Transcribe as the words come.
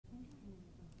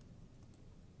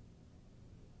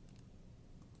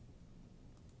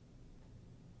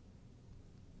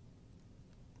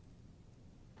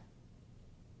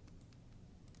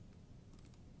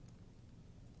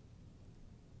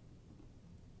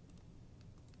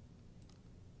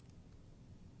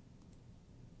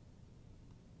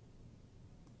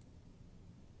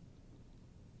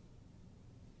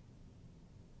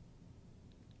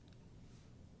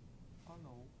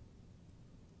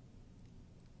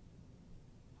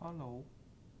Hello，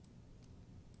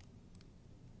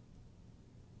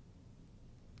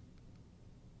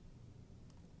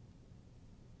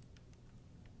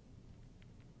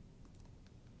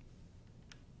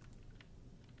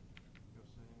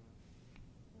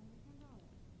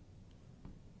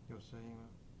有声音吗？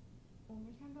我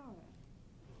没看到哎。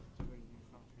这个已经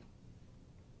上去了，好像有。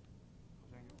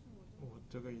我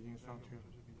这个已经上去了，就是比较小声，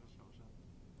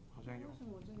好像有。为什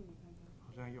么我这里没看到？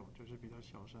好像有，就是比较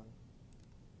小声。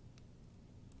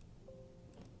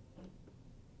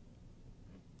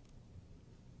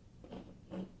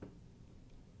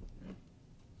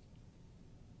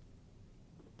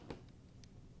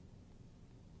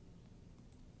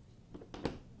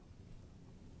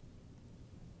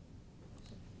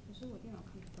可是我电脑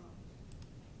看不到。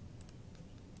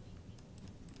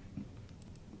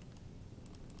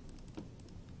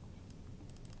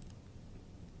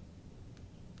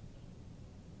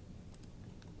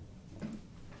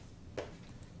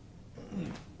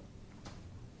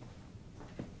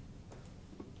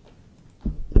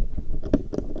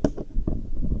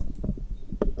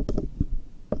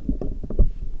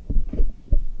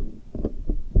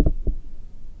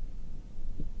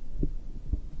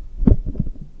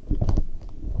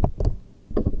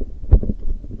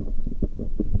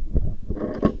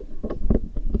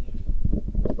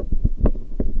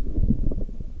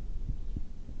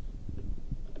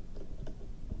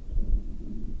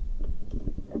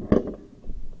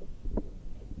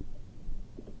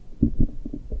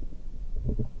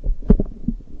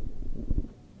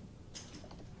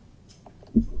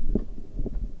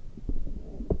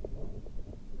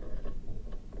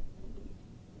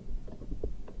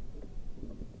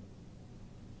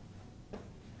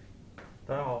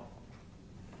大家好。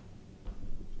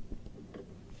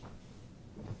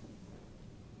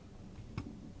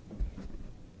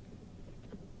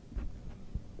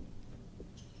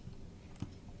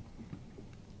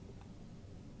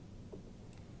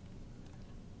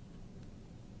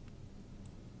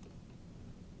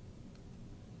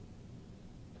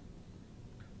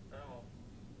大家好。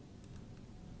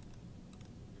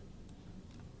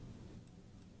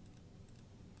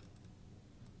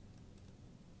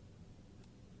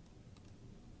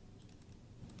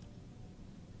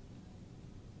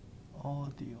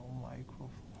Audio microphone。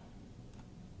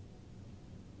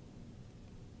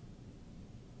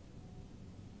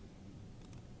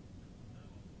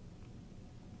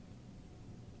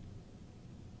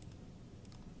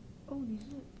哦，你是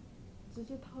直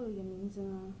接套了一个名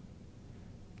针啊？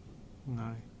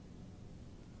哪里？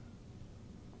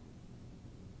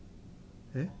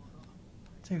诶，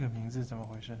这个名字怎么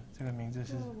回事？这个名字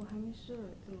是……对，我还没设，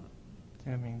怎么？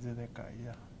这个名字得改一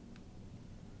下。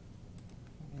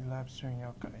你 Live Stream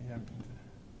要改一下名字。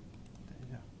等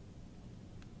一下。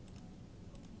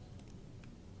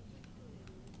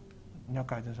你要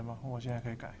改成什么？我现在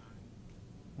可以改。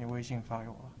你微信发给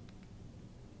我了。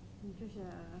你就写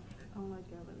online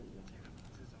gallery。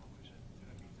这怎么回事？这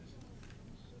个名字是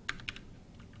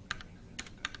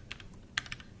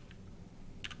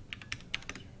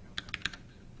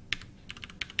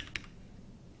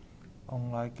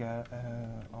online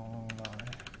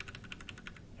online。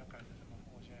要改成什么？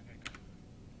我现在可以改。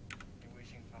你微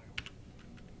信发给我。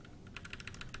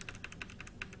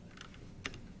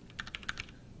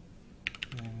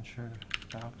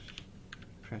Introduction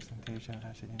presentation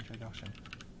还是 introduction？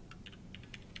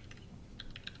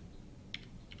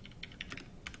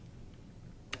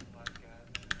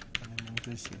 把你名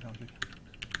字写上去。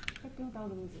哎，不用打我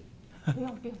的名字，不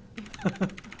用不用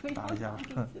不用，打一下。不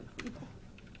用。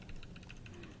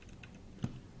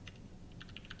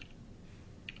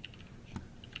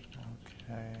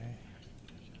OK。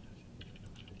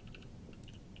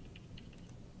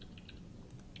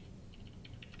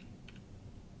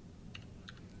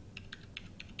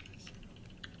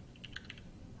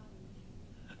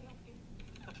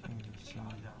行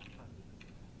一下。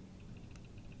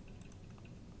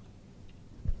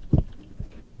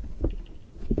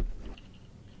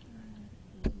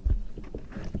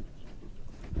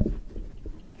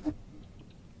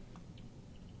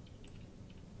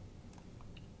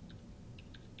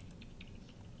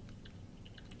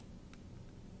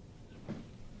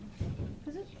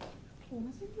可是我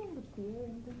们是用的别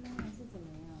人的吗？还是怎么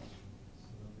样？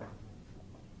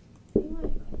因为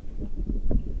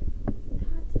他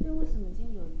这边为什么今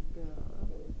天有一个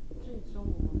最终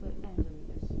我们会按着一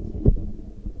个时间？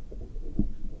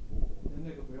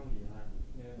那个不用理他，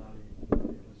那个哪里有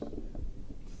时间？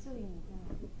这里你看，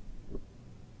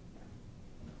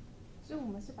所以我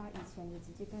们是把以前的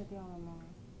直接盖掉了吗？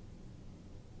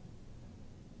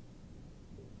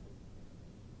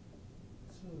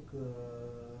这个。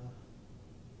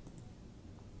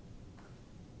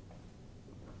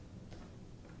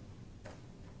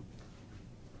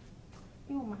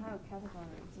因为我们还有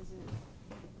category， 就是，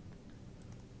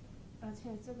而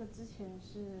且这个之前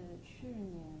是去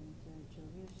年的9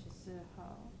月14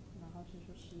号，然后是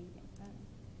说11点半。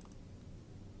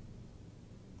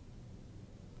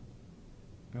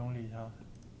不用理他，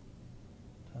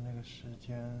他那个时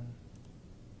间。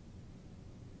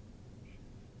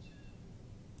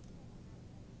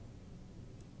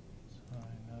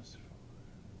Sinus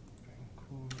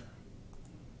Vancouver，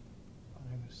 把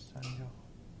那个删掉。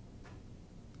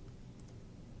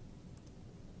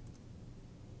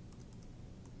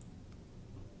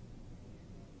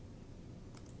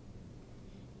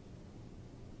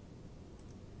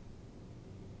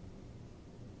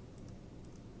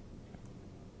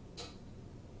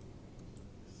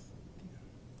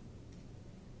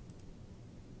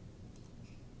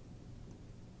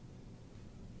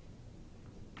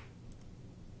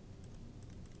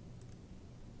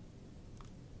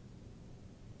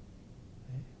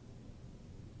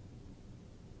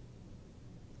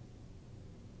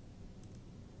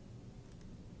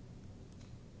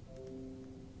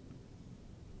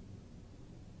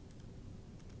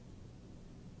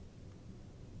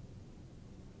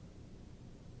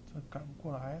这赶不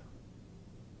过来呀，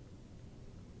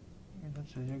因为他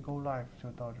直接 go live 就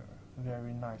到这儿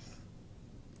 ，very nice。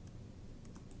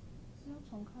是要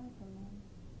重开的吗？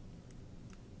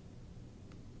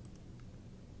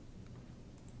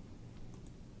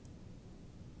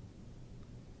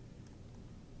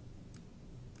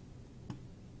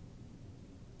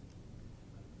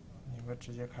你们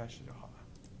直接开始就好了，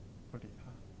不理他。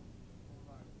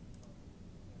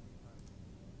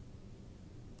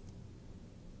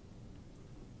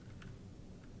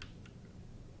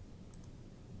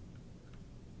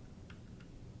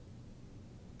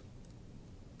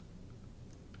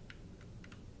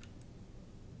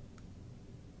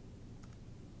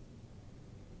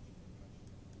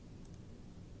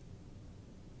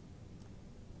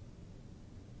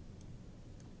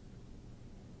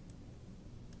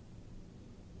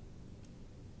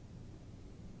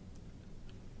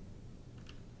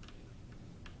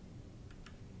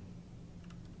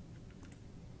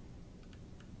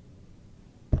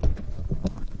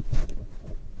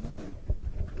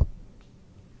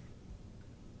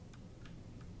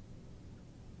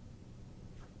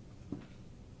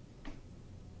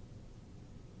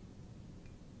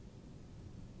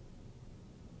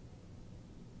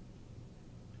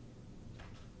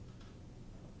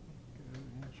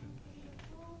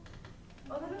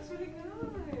Oh, that looks really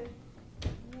good.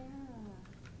 Yeah.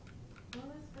 Oh,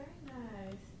 that's very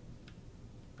nice.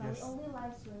 But Yes. we only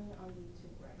live streaming on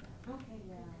YouTube right now. Okay.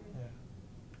 Yeah. Yeah.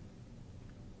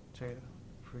 Jada,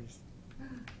 please.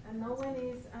 And no one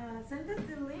is, send us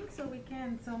the link so we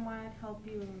can somewhat help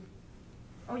you.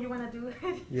 Oh, you wanna do it?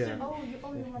 Yeah. Oh, you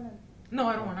wanna? No,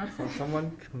 I don't wanna.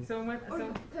 Someone. Someone,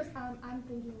 so. Because I'm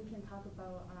thinking we can talk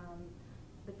about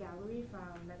the gallery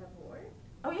from Metaphor.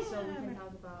 Oh, yeah. So we can talk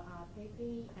about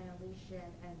Pepe and Alicia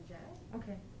and Jed.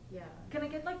 Okay. Yeah. Can I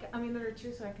get like a minute or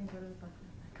two so I can go to the bathroom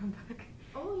and come back?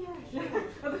 Oh yeah, Yeah,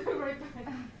 sure. I'll be right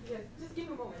back. Yes, just give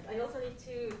me a moment. I also need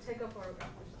to take a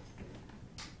photograph or something.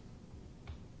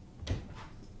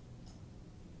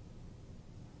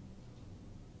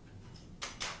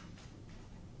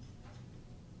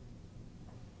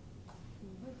 你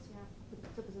会加？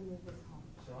这不是 Mix 哦。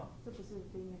什么？这不是 Mix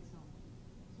哦，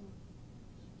是吗？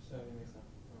是 Mix 啊。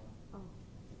哦，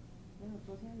没有，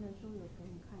昨天人说有给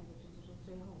你看一个，就是说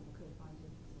最后我们可以放一些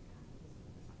字卡还是什么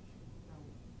的上去，让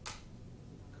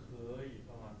我可以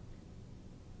放啊，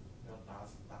要打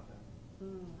死打的。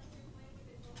嗯。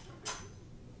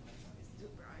你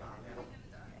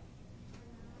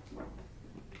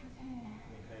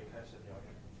可以开始表演。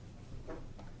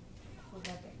我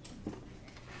在北京。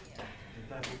你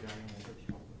再不表演，我就跳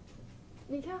舞。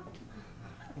你跳。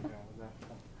不然我再放。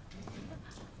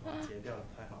截掉了，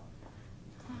太好了。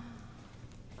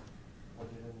我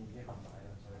觉得你已经很白了，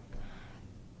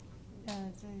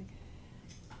所以。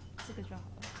这个就好了。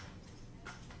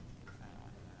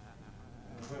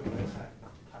你会不会太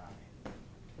矮？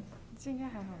这应该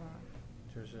还好吧。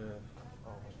就是，哦，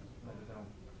那就这样。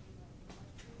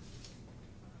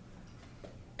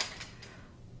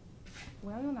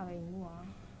我要用哪个荧幕啊？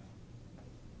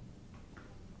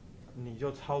你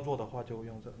就操作的话就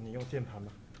用这，你用键盘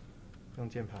吧，用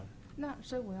键盘。那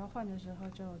所以我要换的时候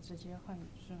就直接换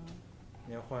是吗？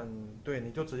你要换，对，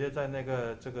你就直接在那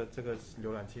个这个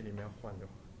浏览器里面换就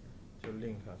好，就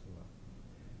link 啊什么。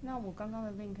那我刚刚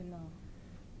的 link 呢？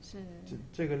是。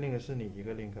这个 link 是你一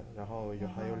个 link， 然后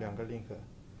还有2个 link，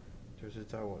就是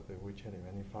在我的 WeChat 里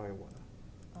面你发给我的。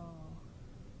哦。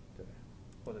对，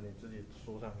或者你自己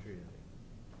输上去，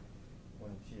如果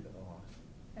你记得的话。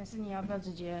还是你要不要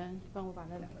直接帮我把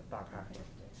那两个打开？对。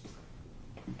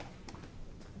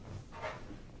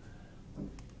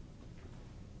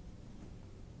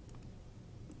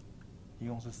一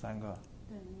共是3个。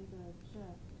对，那个这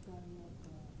跟那个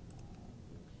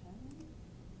雨辰。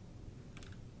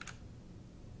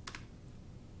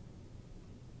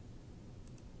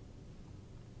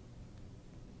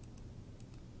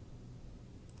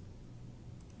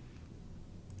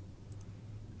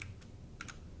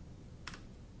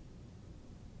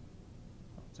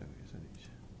这个也是李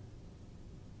晨。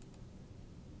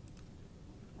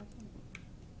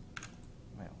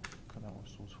没有，可能我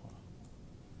输错了。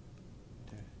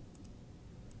对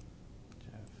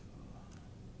 ，Jeff。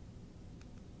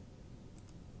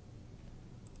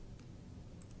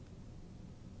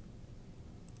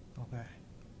OK。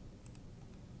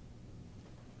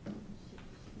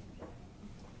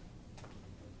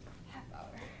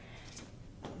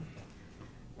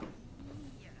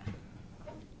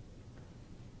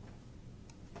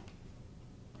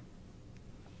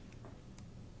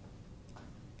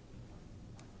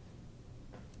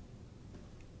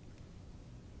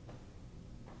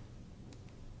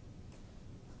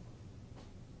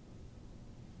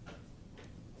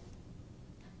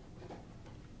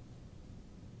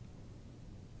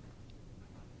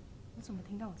我怎么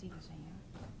听到我自己的声音啊？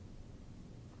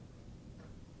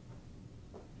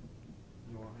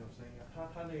有啊，有声音啊。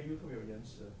他那个 YouTube 有延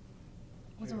迟。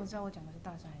我怎么知道我讲的是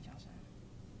大声还是小声？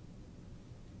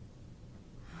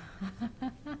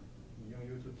你用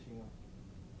YouTube 听啊。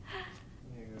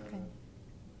那个。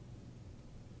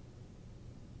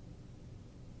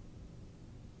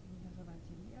到时候把它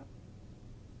剪掉。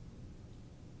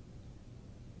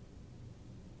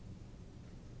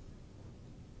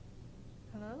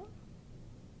Hello？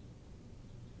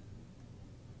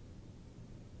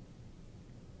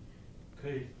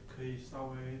 可以稍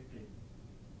微比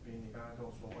你刚才跟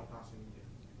我说话大声一点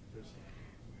就行。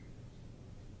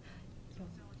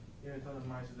因为他的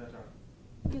麦是在这儿。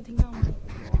你有听到吗？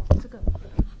有啊。这个。是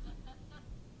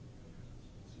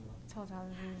吗？嘈杂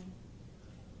的声音。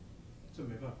这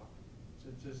没办法，这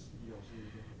是有是一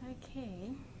定。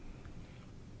OK。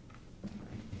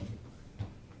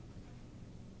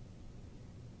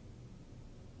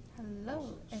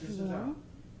Hello, 是这样， everyone。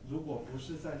如果不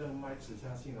是在这个麦指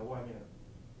向性的外面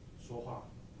说话，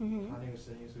它那个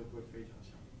声音是会非常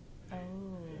小。哦。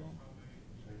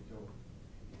所以就。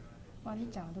哇，你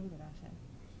讲的都比我大声。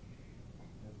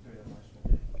对着麦说。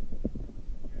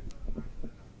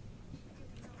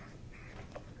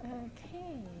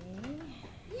Okay.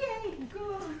 Yay!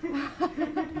 Cool!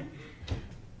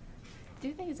 Do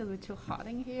you think it's a little too hot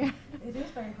in here? It is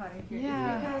very hot in here.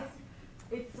 Yeah.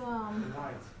 It's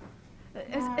Light.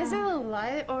 Is it a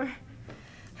light or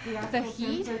the the actual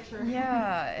heat? temperature.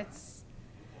 Yeah,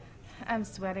 I'm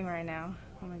sweating right now.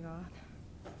 Oh my god.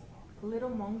 Little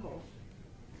Mongol.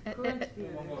 Current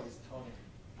beer. Mongol is Tony.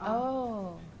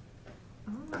 Oh.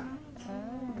 Oh, nice.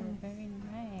 Oh, very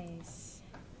nice.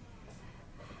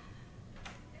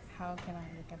 How can I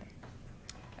look at it?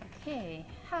 Okay.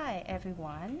 Hi,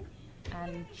 everyone.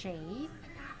 I'm Jade.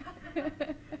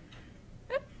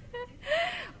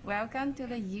 Welcome to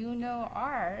the Uno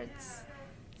Arts.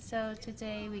 So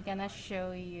today we're gonna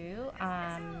show you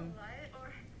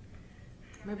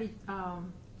Maybe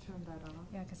turn that off.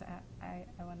 yeah, because I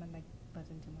wanna like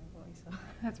listen to my voice, so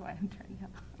that's why I'm turning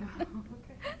up.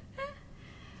 Okay.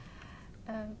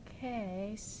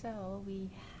 Okay, so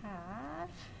we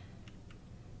have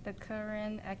the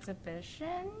current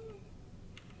exhibition.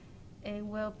 It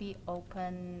will be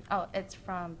open. Oh, it's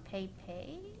from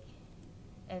PayPay.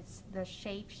 It's the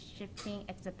shape-shifting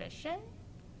exhibition,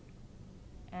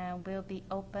 and will be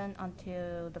open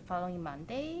until the following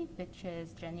Monday, which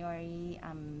is January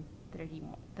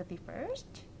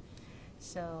 31st.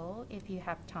 So if you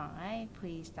have time,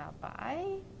 please stop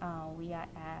by. We are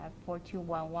at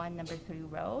 4211 number 3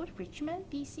 Road, Richmond,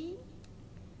 BC.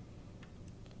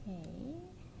 Okay,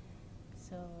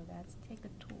 so let's take a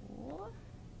tour.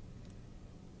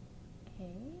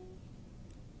 Okay.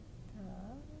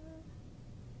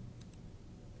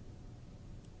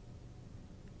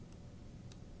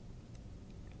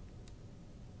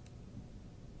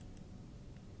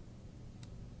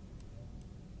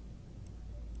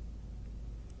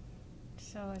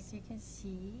 So as you can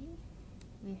see,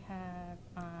 we have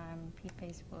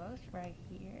PayPay's books right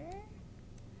here.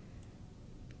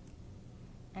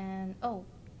 And oh,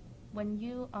 when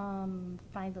you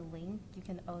find the link, you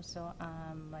can also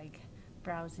like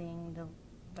browsing the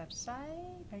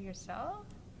website by yourself.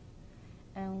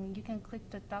 And you can click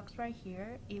the docs right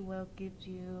here. It will give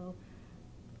you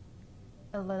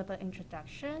a little bit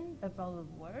introduction about the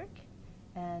work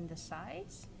and the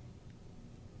size.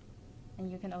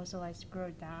 And you can also like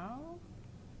scroll down,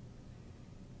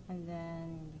 and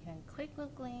then you can click the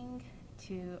link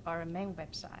to our main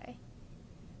website.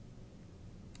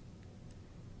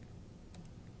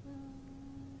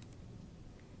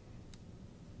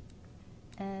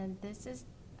 And this is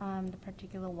the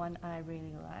particular one I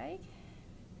really like,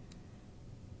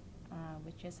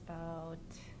 which is about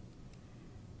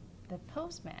the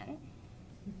postman.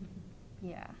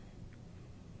 Yeah.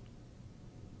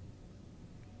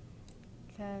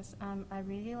 Because I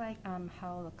really like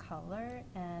how the color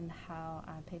and how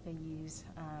people use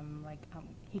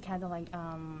he kind of like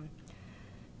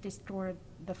distort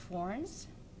the forms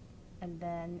and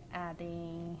then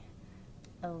adding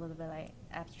a little bit like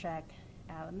abstract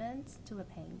elements to the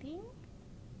painting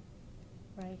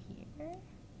right here.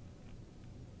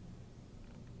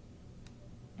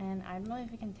 And I don't know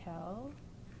if you can tell,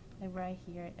 like right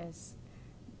here is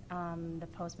the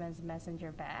postman's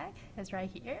messenger bag is right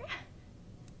here.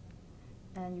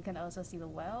 And you can also see the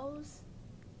wheels.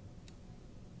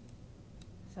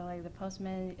 So like the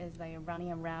postman is like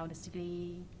running around the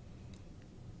city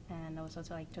and also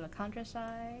to like to the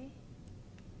countryside.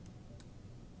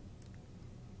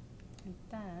 And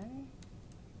then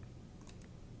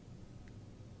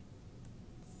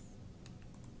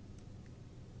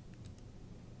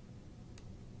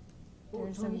Oh,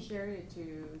 Tony shared it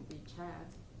to the chat.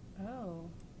 Oh.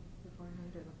 The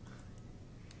 400.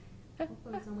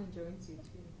 Hopefully someone joins you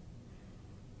too.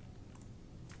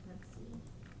 Let's see.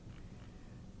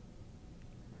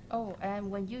 Oh, and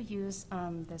when you use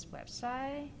this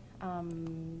website,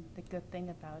 the good thing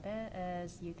about it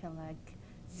is you can like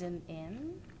zoom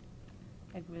in,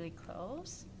 like really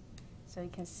close, so you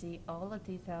can see all the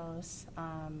details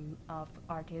of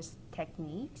artist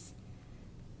techniques.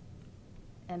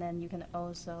 And then you can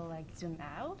also like zoom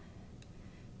out,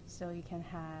 so you can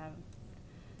have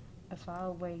a far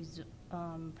away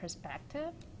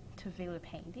perspective to view the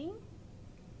painting.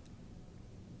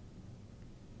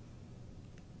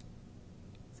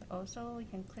 So also you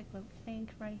can click the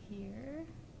link right here,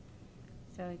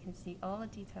 so you can see all the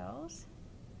details.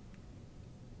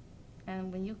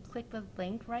 And when you click the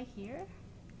link right here,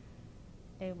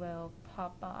 it will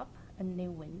pop up a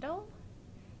new window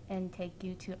and take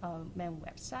you to our main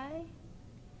website.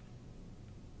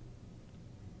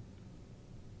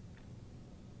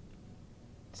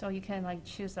 So you can like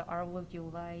choose the artwork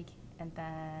you like and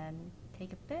then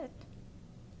take a bit.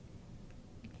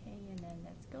 Okay, and then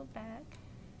let's go back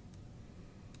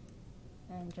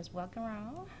and just walk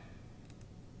around.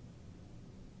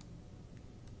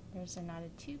 There's another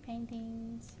 2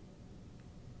 paintings.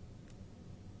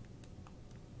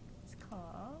 It's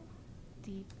called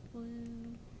Deep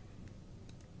Blue,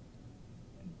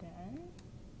 and then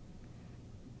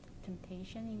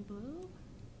Temptation in Blue.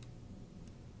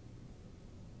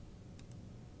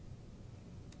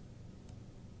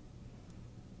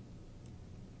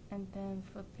 And then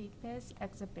for Pepe's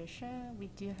exhibition, we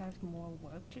do have more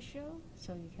work to show,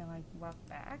 so you can like walk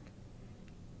back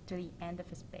to the end of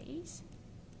the space.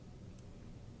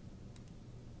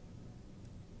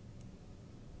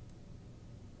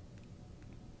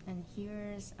 And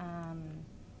here's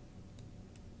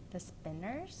the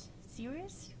Spinners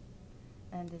series,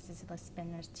 and this is the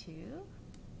Spinners 2.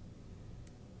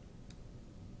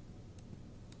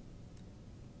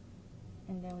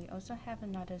 And then we also have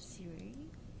another series.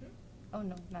 Oh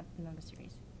no, not another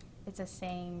series. It's the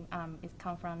same, it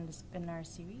comes from the Spinner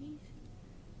series.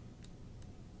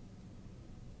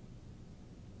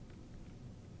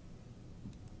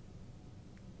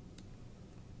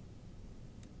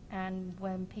 And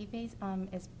when Pepe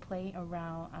is playing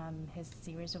around his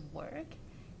series of work,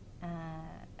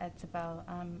 it's about,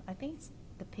 I think it's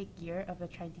the peak year of the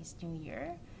Chinese New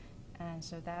Year. And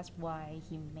so that's why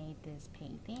he made this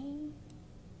painting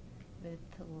with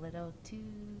little 2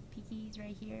 piggies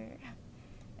right here.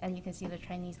 And you can see the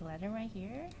Chinese letter right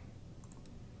here.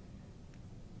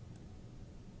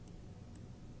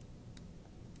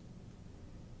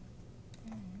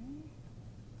 And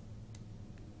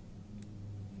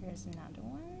here's another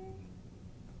one.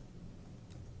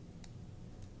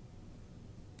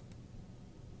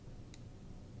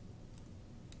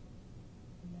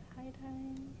 And the high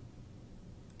time.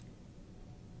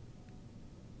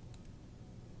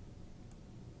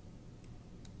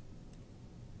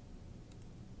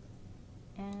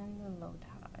 And the low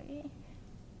tie.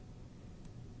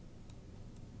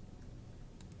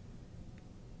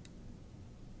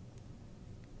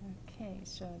 Okay,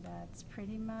 so that's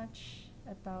pretty much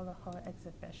about the whole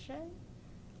exhibition.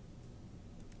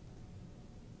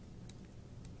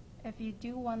 If you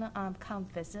do want to come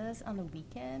visit us on the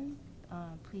weekend,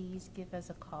 please give us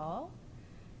a call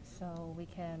so we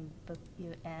can book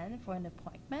you in for an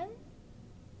appointment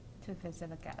to visit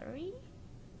the gallery.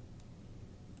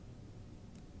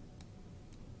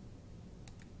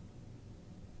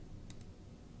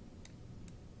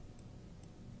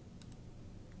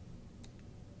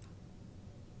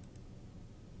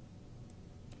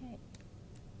 Okay,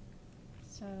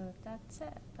 so that's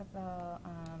it about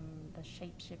the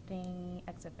shape-shifting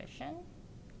exhibition.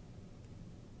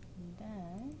 And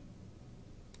then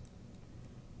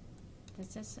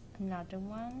this is another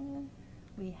one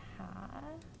we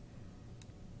had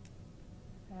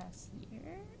last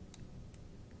year.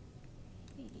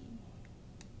 Okay.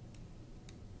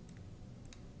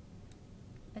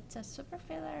 It's a super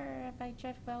filler by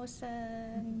Jeff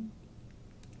Wilson.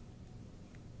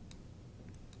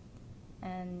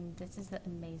 And this is the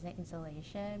amazing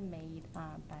installation made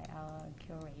by our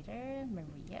curator,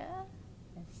 Maria.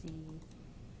 Let's see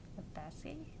the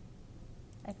basket.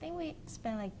 I think we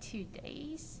spent like 2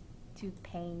 days to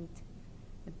paint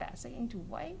the basket into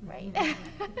white, right? Then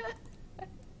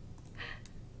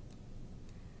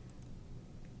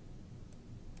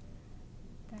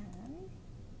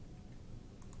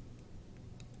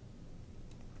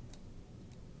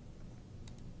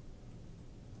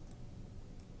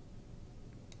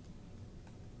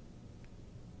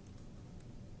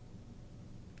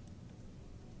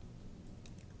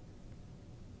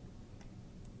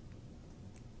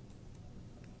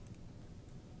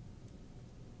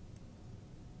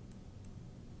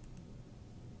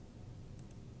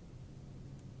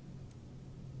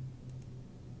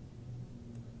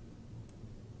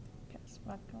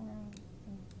what around.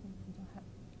 We don't have.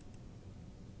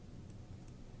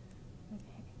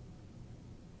 Okay.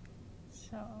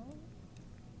 So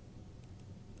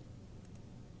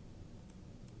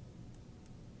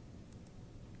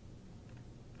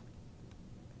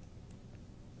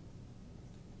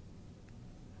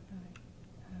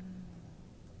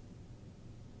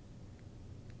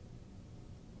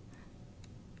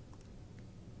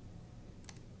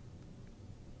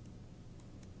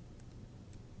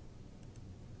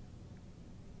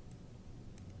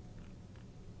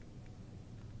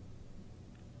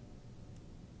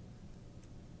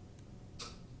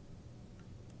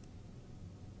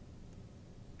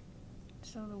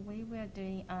So the way we are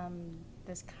doing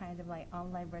this kind of like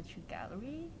online virtual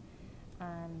gallery,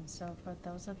 so for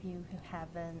those of you who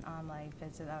haven't like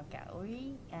visit our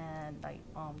gallery and like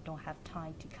don't have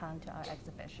time to come to our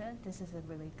exhibition, this is a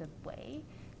really good way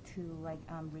to like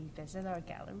revisit our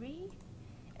gallery,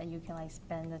 and you can like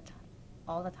spend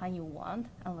all the time you want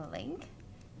on the link.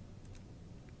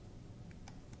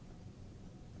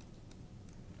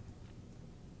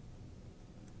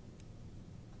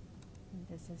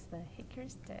 This is the Hickory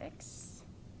Sticks.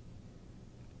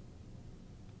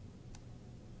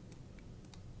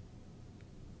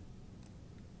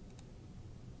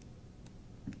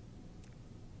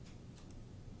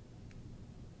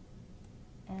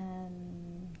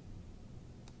 And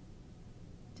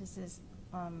this is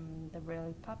the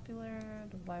really popular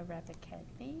the White Rabbit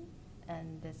Candy,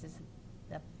 and this is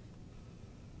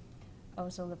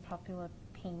also the popular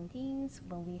paintings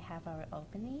when we have our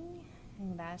opening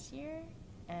last year.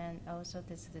 And also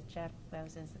this is the Jeff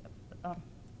Wilson's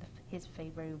his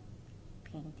favorite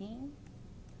painting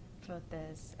for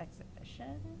this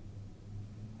exhibition.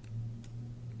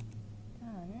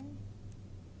 Done.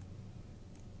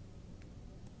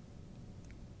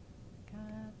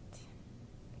 Got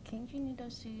the kimchi noodle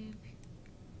soup.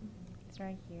 It's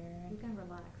right here. You can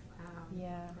relax.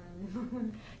 Yeah.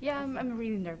 Yeah, I'm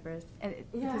really nervous, and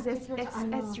Yeah, because I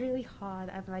know. it's really hot.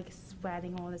 I'm like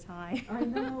sweating all the time. I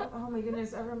know. Oh my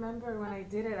goodness! I remember when I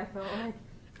did it, I felt like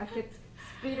I could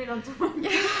spit it onto my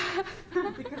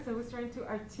face because I was trying to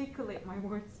articulate my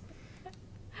words.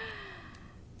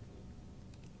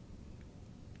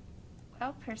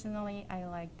 Well, personally, I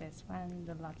like this one,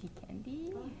 the Lucky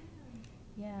Candy. Oh,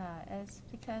 Yeah, it's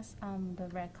because the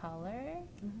red color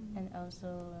and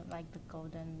also like the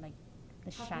golden, like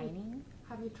the shining.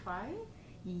 Have you tried?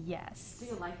 Yes. Do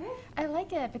you like it? I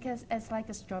like it because it's like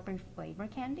a strawberry flavor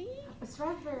candy. A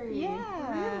strawberry.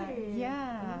 Yeah. Really?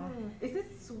 Yeah. Is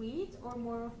it sweet or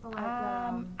more of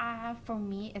like For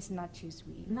me, it's not too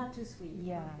sweet. not too sweet?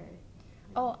 Yeah. Okay.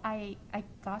 Oh, I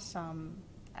got some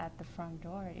at the front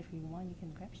door. If you want, you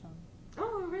can grab some.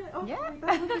 Oh, really? Oh, Yeah.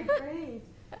 that would be great.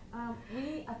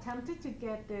 We attempted to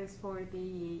get this for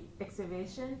the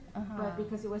exhibition, but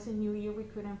because it was a new year, we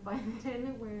couldn't find it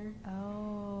anywhere.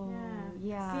 Oh,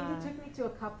 Yeah. Cindy took me to a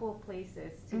couple of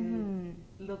places to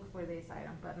look for this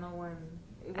item, but no one.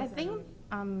 It I wasn't think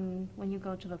really- when you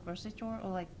go to the grocery store or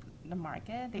like the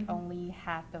market, they only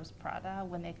have those products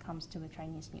when it comes to the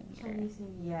Chinese New Year. Chinese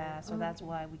New Year. Yeah, so that's Okay.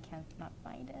 why we cannot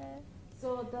find it.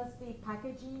 So does the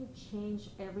packaging change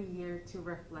every year to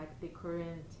reflect the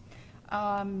current?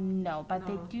 No, but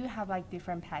they No. do have like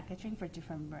different packaging for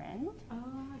different brand.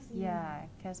 Oh, I see. Yeah,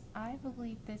 because I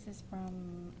believe this is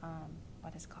from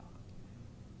what is it called?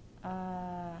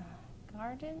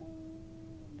 Garden.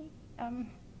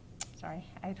 Sorry,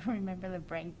 I don't remember the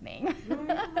brand name. No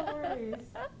worries.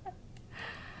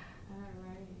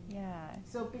 Alright. Yeah.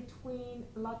 So between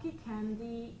Lucky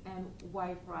Candy and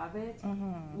White Rabbit,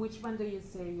 which one do you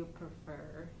say you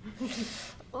prefer?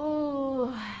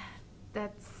 Oh,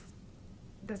 that's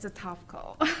a tough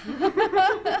call.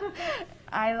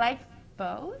 I like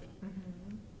both,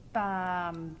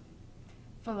 but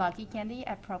for Lucky Candy,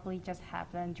 I probably just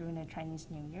have them during the Chinese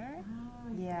New Year. Ah,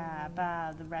 I Yeah, see.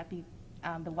 but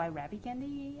the White Rabbit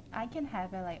candy, I can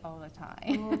have it like all the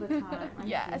time. All the time. I see.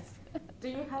 Yes. Do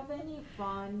you have any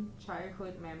fun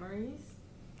childhood memories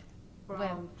from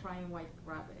Well- trying White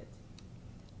Rabbit?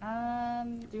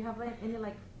 Do you have like any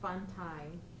like fun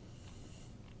time?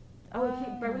 Oh,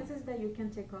 Byron says that you can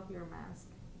take off your mask.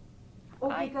 Oh,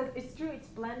 because it's true, it's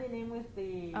blending in with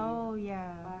the Oh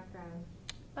yeah, background.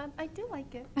 but I do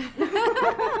like it.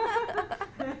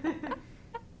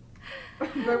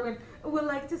 Berwin, would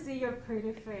like to see your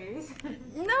pretty face.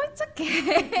 No, it's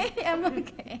okay. I'm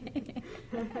okay.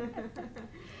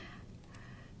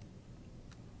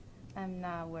 I'm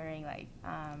not wearing like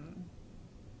I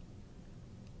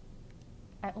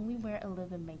only wear a little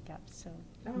bit makeup, so.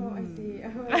 Oh, I see.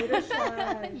 Oh, a little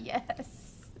shy.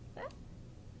 Yes.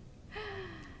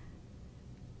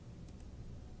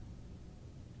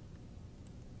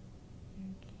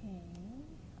 Okay.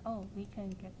 Oh, we can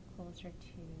get closer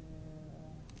to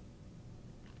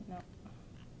no.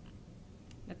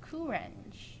 The Cool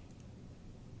Ranch.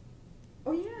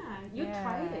 Oh yeah, you Yeah,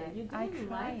 tried it. You I didn't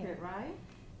tried like it, it. right?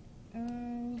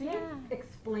 Can Yeah. you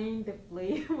explain the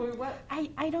flavor? What?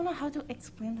 I don't know how to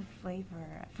explain the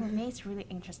flavor. For me, it's really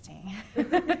interesting.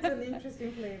 It's an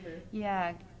interesting flavor.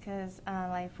 Yeah, because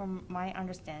like from my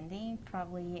understanding,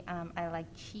 probably I like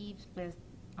chips with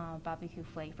barbecue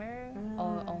flavor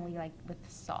or Ah. only like with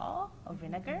salt or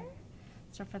vinegar.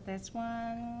 So for this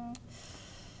one,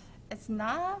 it's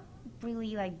not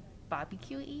really like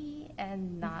barbecue-y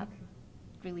and not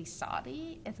really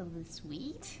salty. It's a little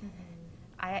sweet.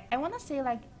 I want to say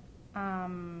like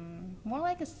more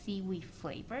like a seaweed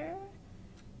flavor,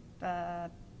 but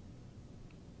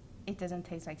it doesn't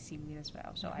taste like seaweed as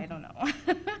well, so I don't know.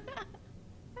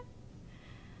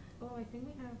 Oh, I think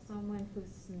we have someone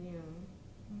who's new.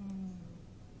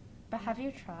 But have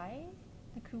you tried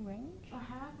the Cool Range? I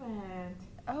haven't.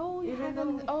 Oh, you Even though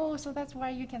haven't. we- Oh, so that's why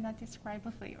you cannot describe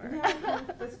the flavor. Yeah, I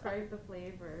can't describe the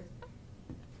flavor.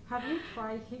 Have you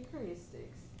tried hickory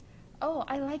sticks? Oh,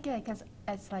 I like it because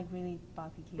it's like really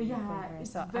barbecue Yeah, flavor.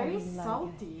 it's so I very really like it.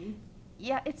 salty.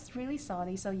 Yeah, it's really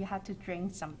salty, so you have to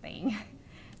drink something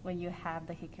when you have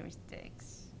the hickory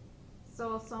sticks.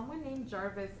 So someone named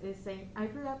Jarvis is saying, I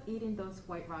grew up eating those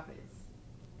White Rabbits.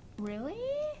 Really?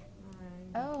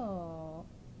 Right. Oh,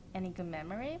 any good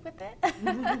memory with it?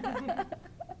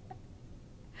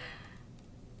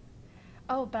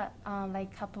 Oh, but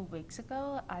like a couple weeks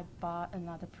ago, I bought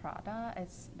another product.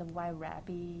 It's the White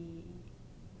Rabbit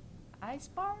ice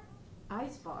bar.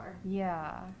 Ice bar.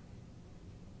 Yeah,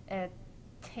 it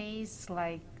tastes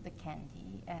like the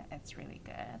candy, and it's really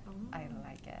good. I Oh.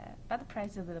 like it, but the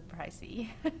price is a little pricey.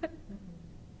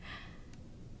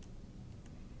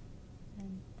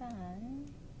 And then,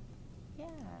 yeah,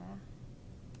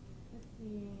 Let's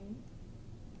see.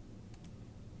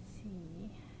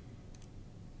 see.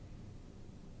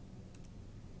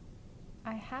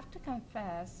 I have to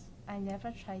confess, I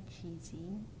never tried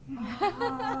cheesy.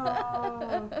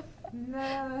 Oh,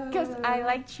 no. Because I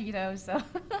like Cheetos, so.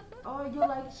 Oh, you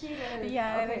like Cheetos?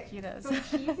 Yeah, I Okay, like Cheetos.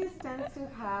 So cheeses tends to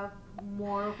have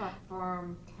more of a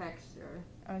firm texture.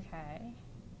 Okay.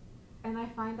 And I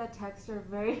find that texture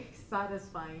very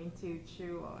satisfying to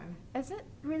chew on. Is it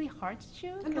really hard to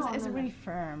chew? Because No, it's no, no. really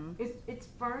firm. It's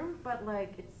firm, but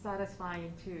like it's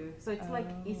satisfying too. So it's like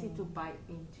easy to Oh. bite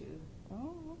into.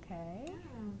 Oh, okay.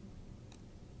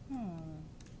 Yeah.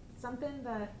 Something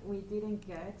that we didn't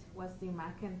get was the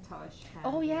Macintosh candy.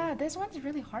 Oh yeah, this one's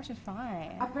really hard to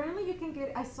find. Apparently you can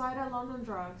get, I saw it at London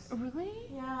Drugs. Really?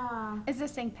 Yeah. Is the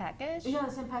same package? Yeah,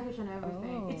 the same package and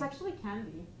everything. Oh. It's actually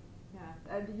candy.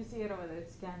 Yeah. Did you see it over there?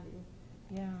 It's candy.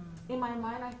 Yeah. In my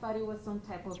mind, I thought it was some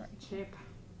type of That's right. chip.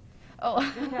 Oh.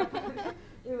 Yeah, but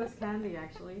it was candy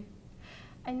actually.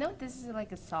 I know this is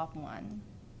like a soft one,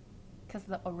 because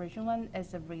the original one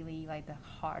is a really like the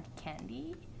hard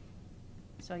candy.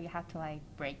 So you have to like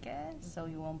break it so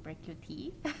you won't break your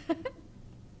teeth.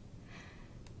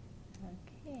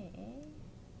 Okay,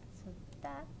 so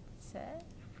that's it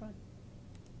for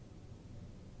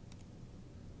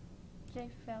J.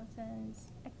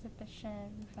 Felton's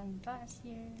exhibition from last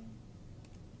year.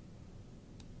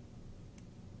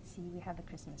 See, we have the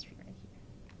Christmas tree right here.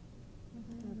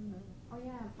 Oh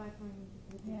yeah, 5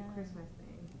 with the Yeah. Christmas thing.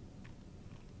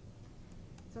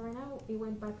 So right now it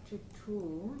went back to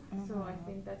 2. So I Mhm.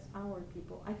 think that's our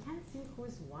people. I can't see who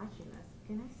is watching us.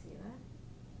 Can I see that?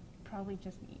 Probably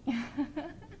just me.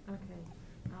 Okay.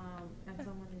 And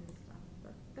someone in the staff.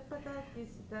 But that is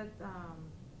that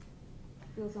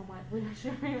feels somewhat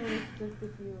reassuring when it's just a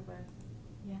few of us.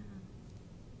 Yeah.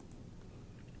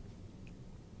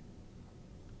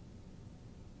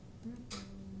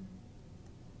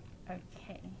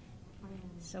 Okay.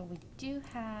 So we do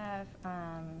have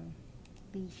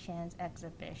Li Shan's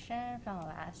exhibition from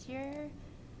last year.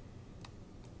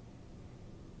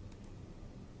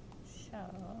 So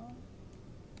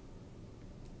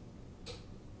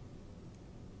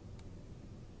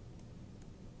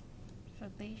for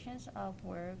Li Shan's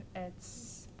artwork,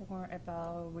 it's more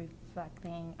about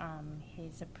reflecting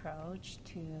his approach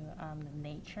to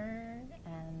nature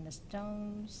and the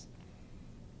stones.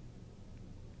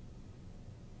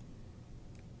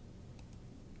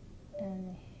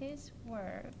 And his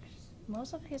works,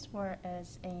 most of his work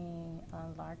is in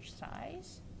a large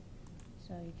size.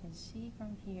 So you can see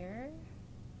from here.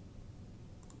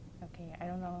 Okay, I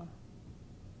don't know.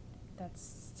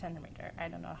 That's centimeter. I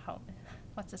don't know how.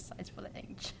 What's the size for the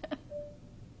inch?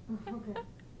 Okay.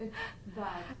 It's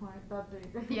that part,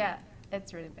 that big. Yeah,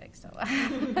 it's really big. So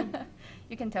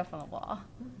you can tell from the wall.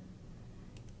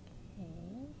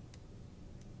 Okay.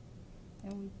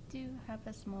 And we do have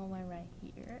a small one right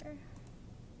here.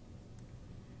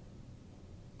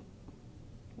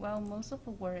 Well, most of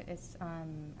the work is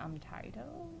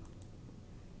title.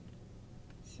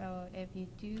 So if you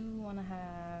do want to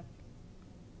have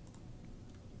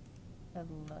a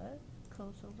look,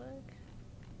 closer look,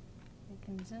 you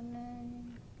can zoom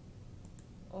in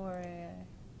or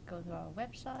go to our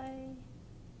website.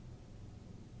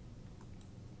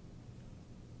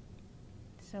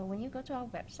 So when you go to our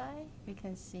website, you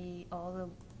can see all the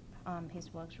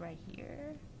his works right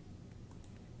here,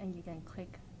 and you can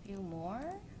click view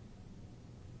more.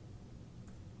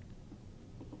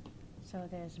 So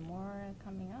there's more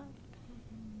coming up.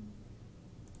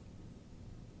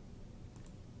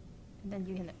 And then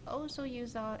you can also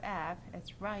use our app.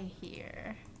 It's right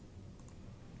here.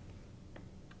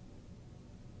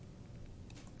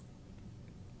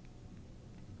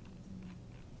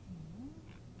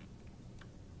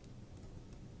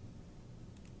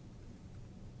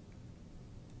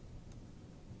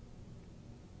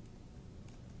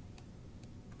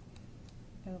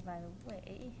 Oh, by the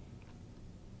way,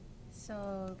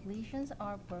 so Li Shan's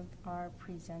artwork are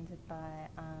presented by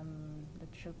the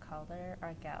True Color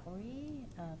Art Gallery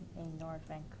in North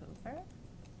Vancouver.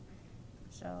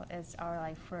 So it's our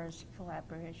like first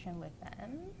collaboration with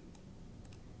them.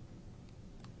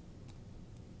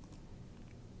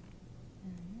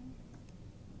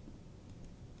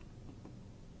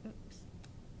 Oops,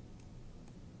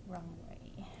 wrong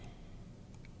way.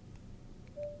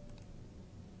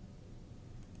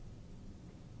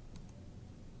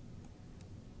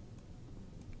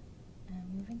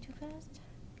 I'm moving too fast.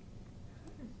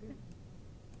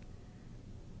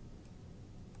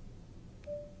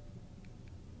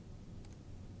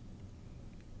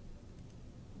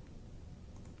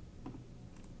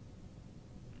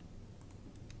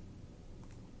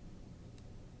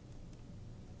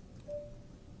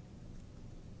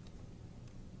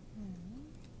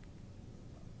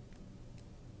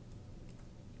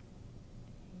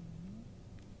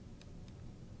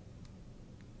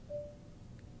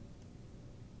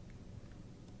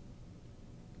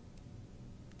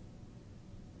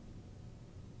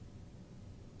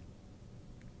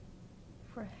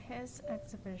 For his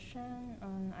exhibition,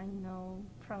 I know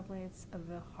probably it's a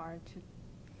bit hard to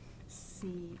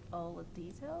see all the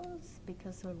details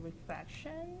because of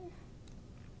reflection.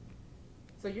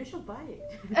 So you should buy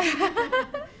it.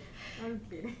 I'm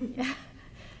kidding. Yeah,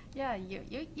 Yeah,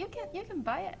 you can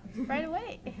buy it right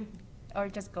away, or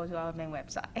just go to our main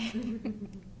website.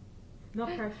 No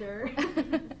pressure.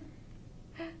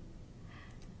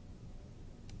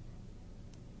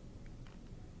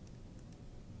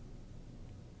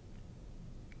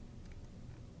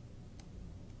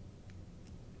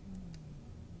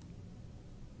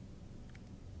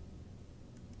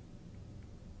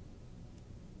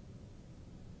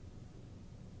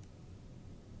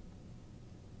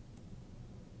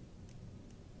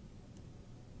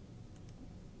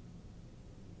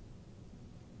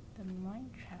 The mind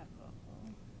travel.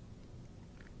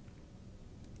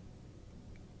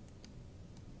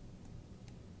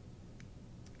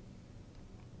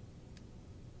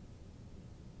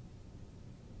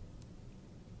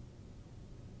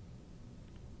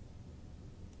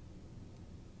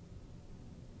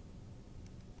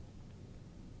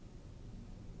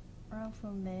 Well,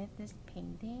 for me, this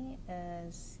painting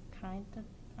is kind of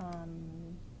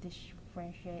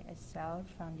differentiate itself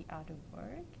from the other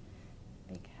work,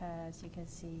 because you can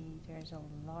see there's a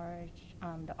large,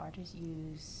 the artist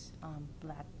use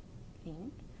black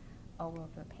ink all over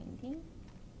the painting.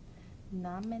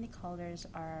 Not many colors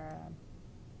are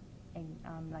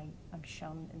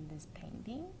shown in this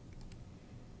painting,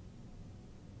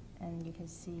 and you can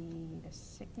see the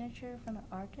signature from the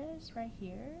artist right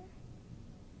here.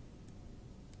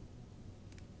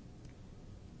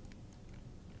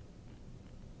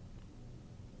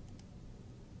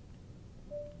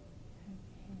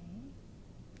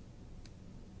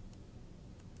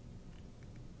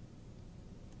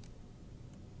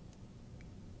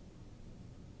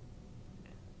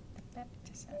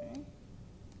 Baptism.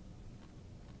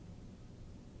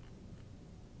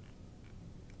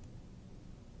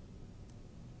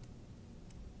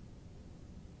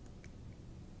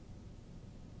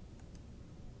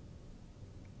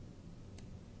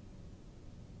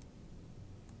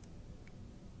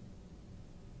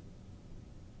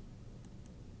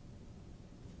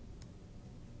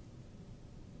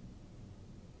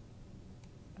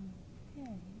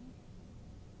 Okay.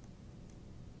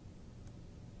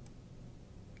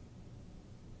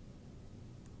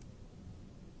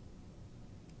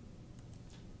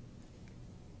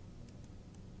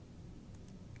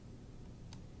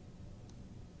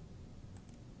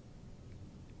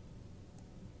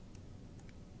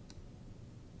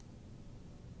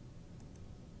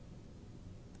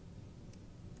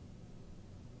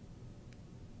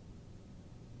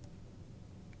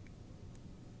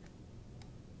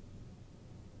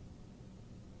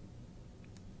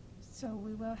 So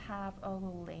we will have all the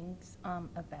links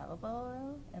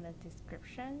available in the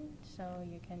description, so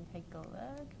you can take a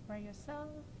look for yourself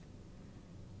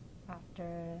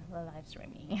after the live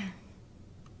streaming.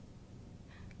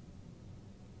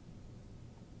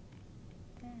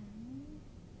 Then,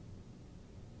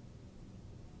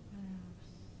 what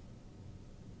else?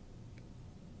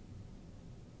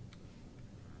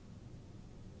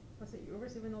 Was it you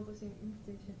receiving all those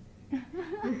invitations?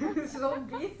 So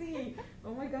busy.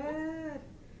 Oh my god.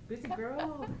 Busy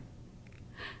girl.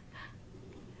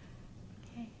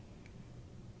 Okay.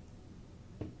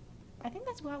 I think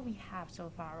that's what we have so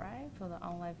far, right? For the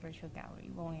online virtual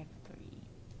gallery, we only have 3.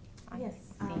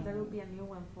 Yes, I think. there will be a new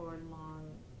one for long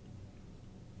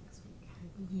next week.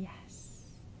 Yes.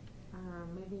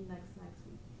 Maybe next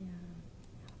week. Yeah.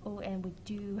 Oh, and we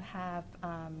do have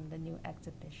the new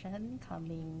exhibition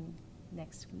coming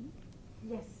next week.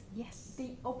 Yes. Yes.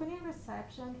 The opening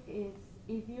reception is,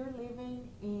 if you're living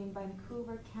in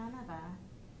Vancouver, Canada,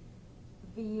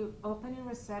 the opening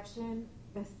reception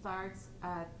starts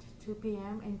at 2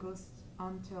 p.m. and goes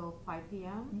until 5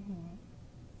 p.m. Mm-hmm.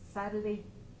 Saturday,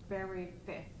 February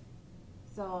 5th.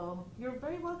 So you're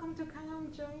very welcome to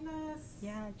come join us.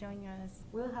 Yeah, join us.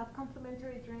 We'll have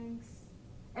complimentary drinks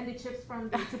and the chips from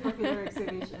the Super Killer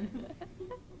exhibition. Okay.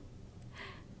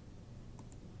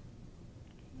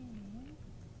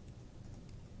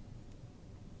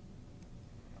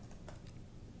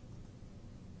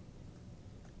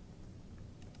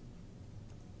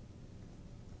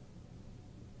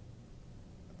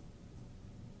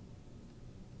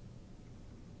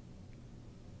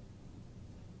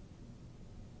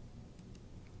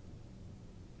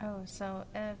 Oh, so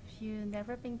if you've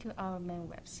never been to our main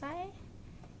website,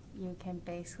 you can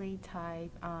basically type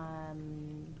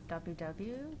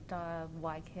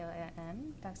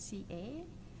www.yklm.ca.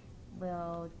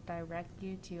 Will direct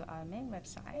you to our main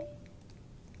website.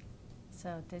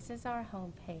 So this is our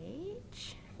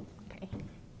homepage. Okay.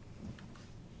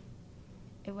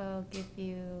 It will give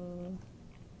you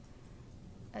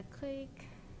a quick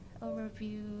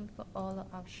overview for all the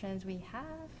options we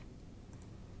have.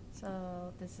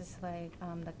 So this is like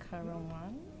the current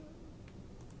one.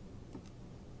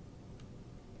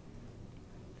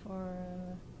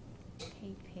 For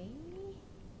PayPay.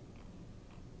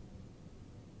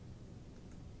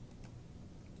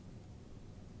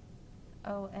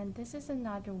 Oh, and this is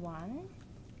another one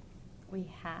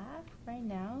we have right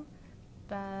now,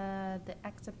 but the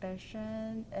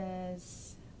exhibition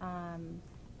is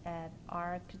at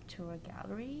Art Couture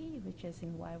Gallery, which is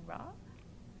in White Rock.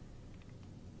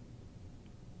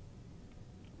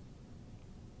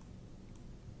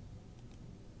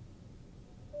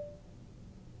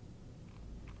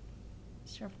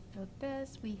 So for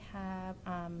this, we have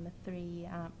three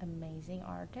amazing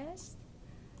artists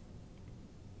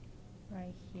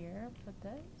right here for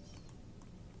this.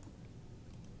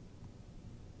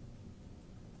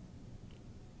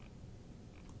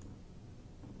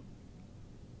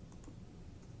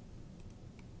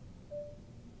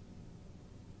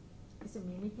 Is it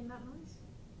me making that noise?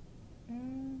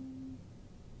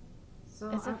 So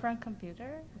Is it from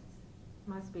computer?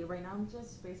 Must be. Right now I'm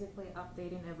just basically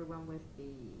updating everyone with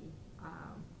the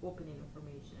opening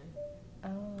information.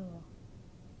 Oh.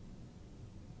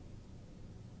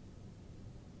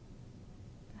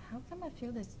 How come I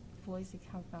feel this voice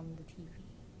come from the TV?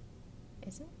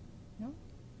 Is it? No?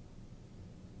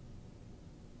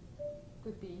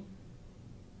 Could be.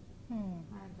 I'm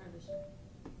fairly sure.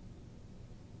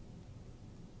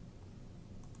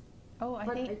 Oh, I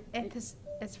But think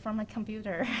it's from a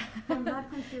computer. From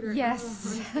that computer.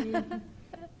 Yes. Oh, I see.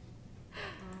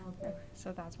 Oh, okay.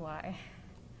 So that's why.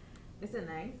 Is it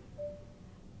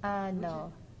nice?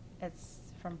 No, it's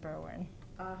from Berwyn.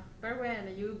 Berwyn,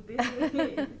 are you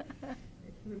busy?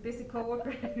 You busy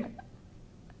coworker?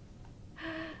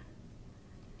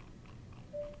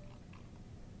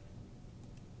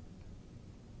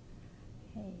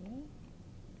 Okay.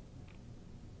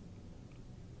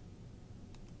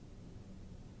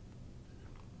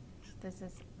 So this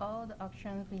is all the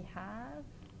options we have,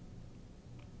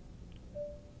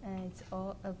 and it's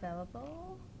all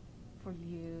available for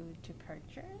you to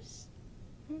purchase.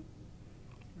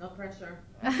 No pressure.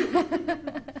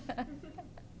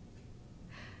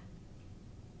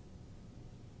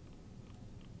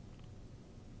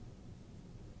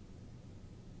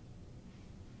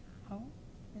 Oh,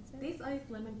 is it? This iced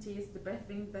lemon tea is the best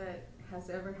thing that has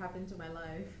ever happened to my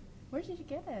life. Where did you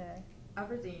get it?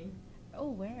 Aberdeen. Oh,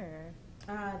 where?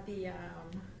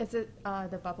 Is it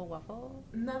the bubble waffle?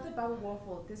 Not the bubble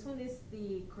waffle. This one is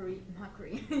the not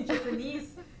Korean,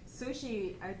 Japanese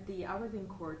sushi at the Aberdeen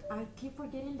Court. I keep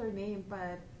forgetting their name,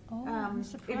 but I'm if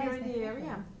surprised you're in they the have area,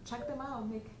 them. check them out.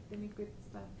 They make good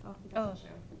stuff. Oh, it Oh, doesn't show.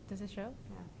 does it show?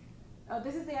 Yeah. Oh,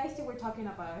 this is the iced tea we're talking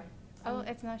about. Oh,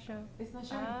 it's not show. It's not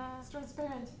showing. Ah. It's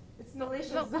transparent. It's No,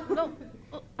 delicious. no, no.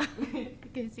 Oh. Can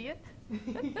you see it?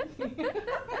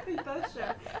 It does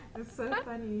show. It's so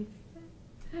funny.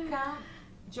 Come,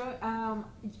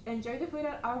 enjoy the food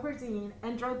at Aberdeen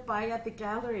and drive by at the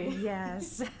gallery.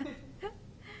 Yes.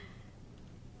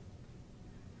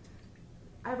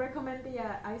 I recommend the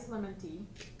iced lemon tea.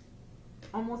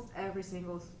 Almost every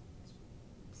single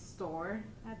store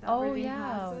at the Oh, Aberdeen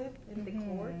yeah. has it in the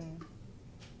court. Mhm.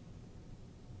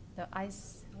 The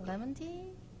iced lemon tea?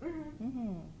 Mm-hmm.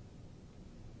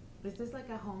 Mm-hmm. Is this like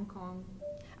a Hong Kong?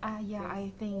 Yeah, Okay.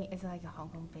 I think it's like a Hong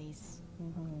Kong based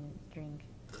drink.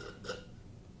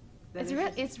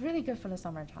 Delicious. It's really good for the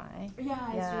summertime. Yeah,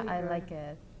 it's Yeah, really I good. like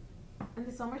it. In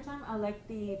the summertime, I like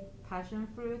the passion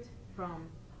fruit from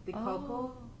the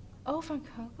cocoa. Oh, from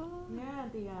cocoa? Yeah,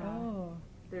 Oh.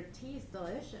 their tea is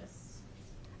delicious.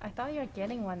 I thought you were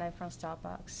getting one from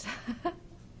Starbucks.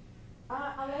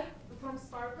 I like from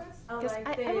Starbucks. I 'Cause like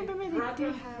I the remember they do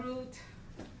dragon have- fruit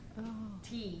Oh.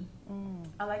 tea. Mm.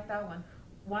 I like that one.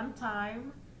 One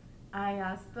time, I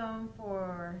asked them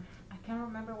for, I can't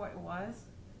remember what it was,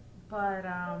 but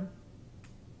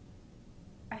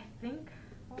I think,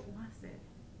 what was it?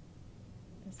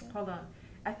 Is it? Hold on.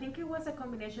 I think it was a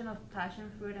combination of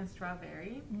passion fruit and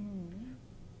strawberry. Mm.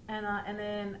 And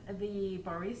then the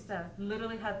barista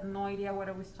literally had no idea what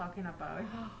I was talking about.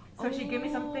 So she gave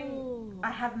me something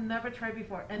I have never tried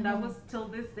before, and that was till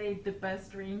this day the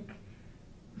best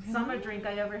summer drink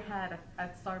I ever had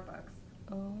at Starbucks.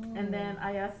 Oh. And then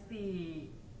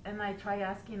I try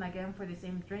asking again for the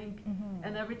same drink, Mhm.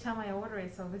 and every time I order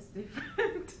it's always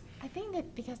different. I think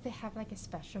that because they have like a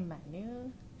special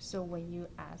menu, so when you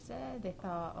ask it, they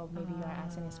thought, oh, maybe you're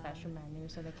asking a special menu,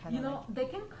 so they kind of You know, they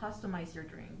can customize your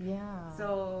drink. yeah.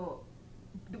 So,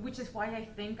 which is why I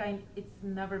think it's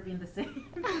never been the same.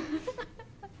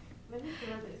 Let me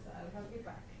throw this out. I'll be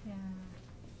back. Yeah.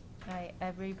 Like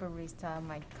every barista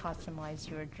might customize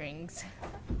your drinks.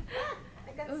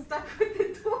 I got stuck with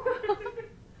the door.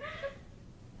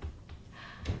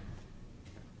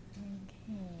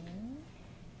 Okay.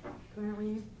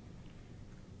 Currently,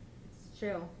 it's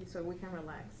chill, so we can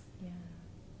relax. Yeah.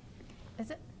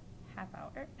 Is it half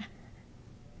hour?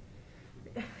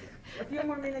 A few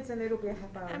more minutes and it'll be a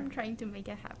half hour. I'm trying to make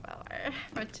a half hour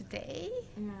for today.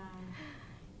 Yeah.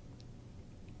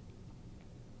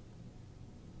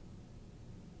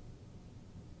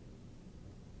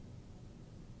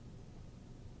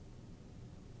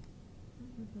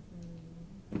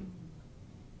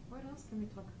 What else can we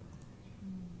talk about?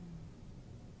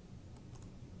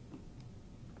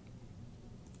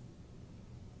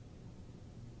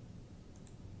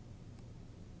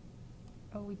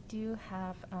 Oh, we do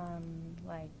have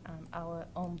our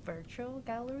own virtual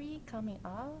gallery coming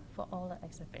up for all the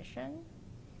exhibition.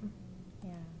 Yeah.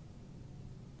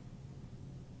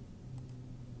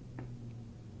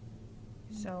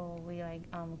 So we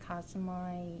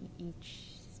customize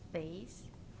each space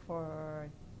for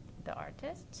the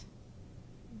artist.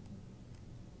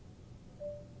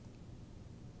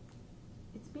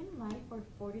 It's been live for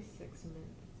 46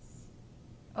 minutes.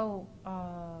 Oh,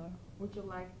 Would you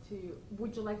like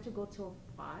to go till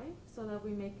 5 so that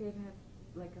we make it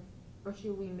or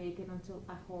should we make it until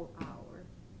a whole hour?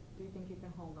 Do you think you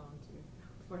can hold on to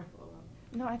for a whole hour?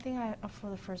 no, I think for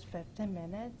the first 15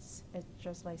 minutes, it's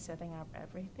just like setting up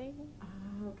everything. Ah,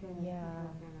 okay. Yeah.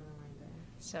 Okay, never mind then.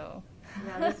 So.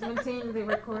 Yeah, let's maintain the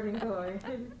recording going.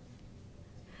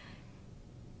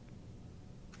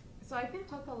 So I can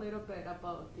talk a little bit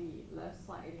about the left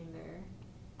side in there.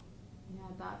 Yeah,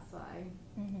 that side.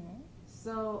 Mm-hmm.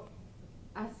 So,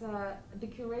 the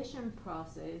curation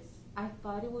process, I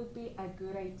thought it would be a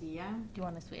good idea. Do you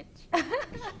want to switch?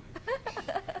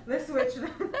 Let's switch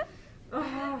them.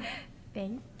 Oh,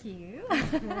 Thank you.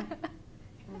 okay.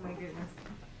 Oh my goodness.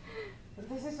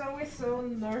 This is always so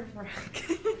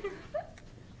nerve-wracking.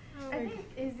 I think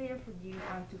it's easier for you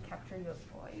to capture your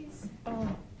voice Oh,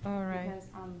 all right. because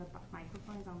the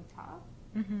microphone is on top.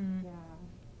 Mm-hmm.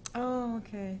 Yeah. Oh,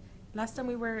 okay. Last time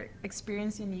we were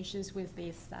experiencing issues with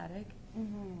the static.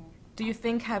 Mm-hmm. Do you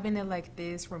think having it like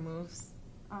this removes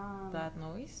that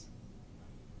noise?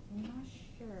 I'm not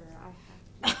sure.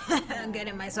 I have to. I'm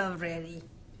getting myself ready.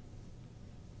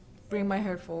 Bring my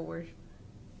hair forward.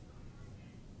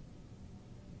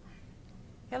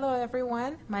 Hello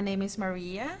everyone, my name is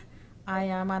Maria. I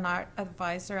am an art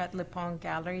advisor at Le Pont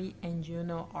Gallery and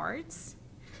Juno Arts.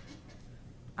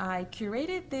 I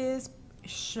curated this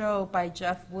show by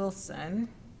Jeff Wilson.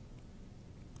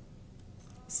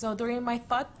 So during my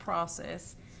thought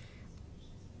process,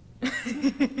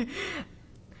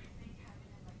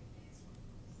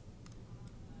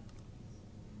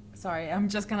 sorry, I'm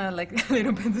just gonna like a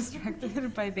little bit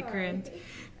distracted by the current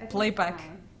playback.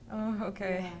 Oh,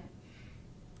 okay. Yeah.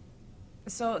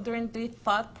 So during the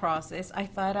thought process, I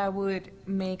thought I would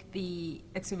make the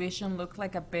exhibition look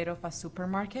like a bit of a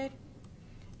supermarket.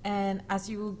 And as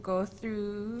you walk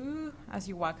through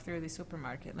the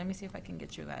supermarket, let me see if I can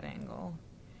get you that angle.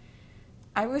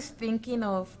 I was thinking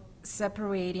of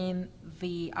separating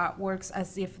the artworks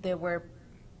as if they were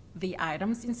the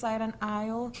items inside an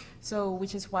aisle. So,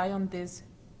 which is why on this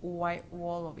white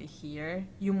wall over here,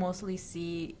 you mostly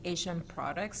see Asian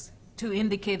products to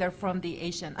indicate they're from the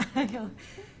Asian aisle.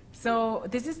 So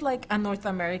this is like a North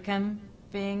American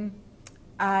thing.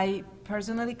 I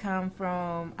personally come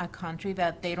from a country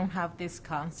that they don't have this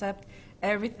concept.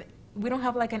 We don't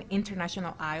have like an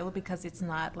international aisle because it's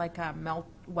not like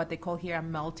what they call here a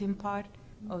melting pot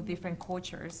of different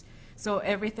cultures. So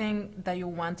everything that you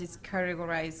want is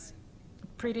categorized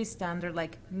pretty standard,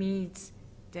 like meats,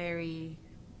 dairy.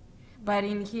 But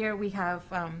in here we have,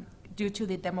 due to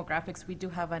the demographics, we do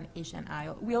have an Asian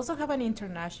aisle. We also have an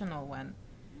international one.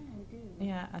 Yeah, I do.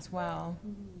 Yeah, as well.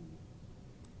 Mm-hmm.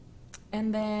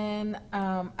 And then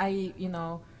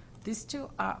these two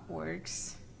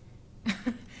artworks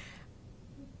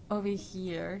over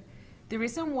here, the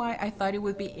reason why I thought it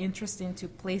would be interesting to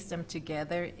place them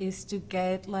together is to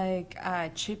get like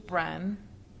a cheap brand.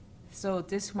 So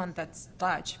this one that's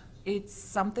Dutch, it's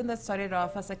something that started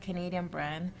off as a Canadian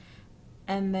brand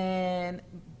and then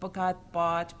got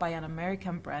bought by an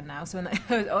American brand now. So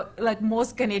like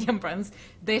most Canadian brands,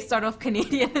 they start off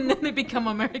Canadian and then they become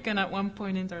American at one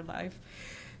point in their life.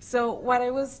 So what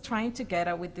I was trying to get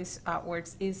at with these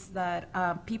artworks is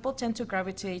that people tend to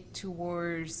gravitate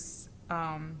towards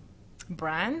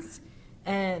brands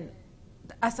and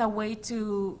as a way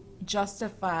to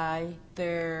justify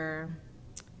their,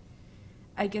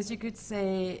 I guess you could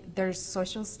say, their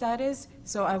social status.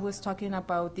 So I was talking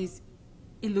about these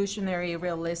illusionary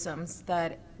realisms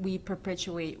that we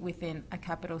perpetuate within a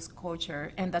capital's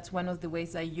culture, and that's one of the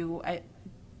ways that you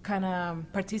kind of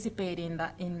participate in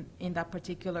that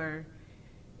particular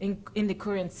in the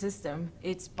current system.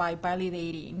 It's by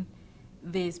validating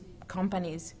these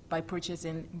companies by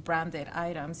purchasing branded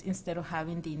items instead of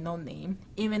having the no name,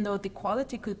 even though the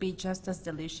quality could be just as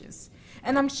delicious.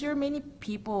 And I'm sure many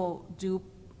people do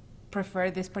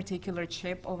prefer this particular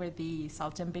chip over the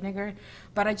salt and vinegar,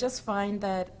 but I just find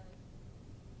that,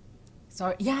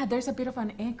 sorry, yeah, there's a bit of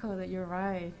an echo, that you're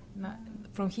right.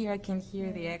 From here I can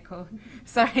hear the echo.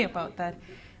 Sorry about that.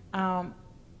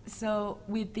 So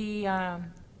with the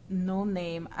no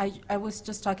name, I was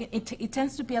just talking, it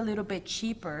tends to be a little bit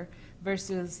cheaper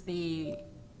versus the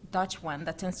Dutch one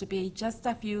that tends to be just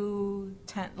a few,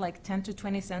 10 to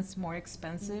 20 cents more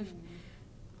expensive.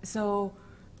 So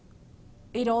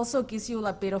it also gives you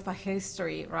a bit of a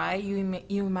history, right? You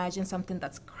imagine something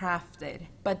that's crafted,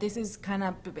 but this is kind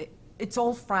of, it's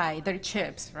all fried, they're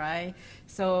chips, right?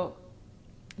 So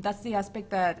that's the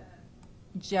aspect that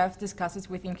Jeff discusses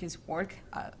within his work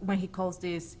when he calls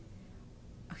this,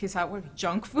 his artwork,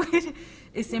 junk food,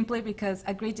 is simply because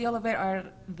a great deal of it are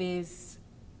these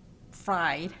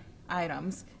fried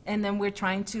items, and then we're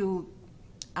trying to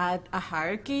add a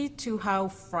hierarchy to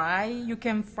how you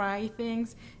can fry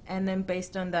things, and then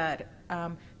based on that,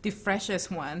 the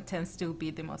freshest one tends to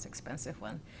be the most expensive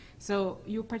one. So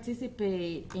you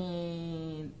participate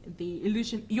in the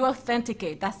illusion, you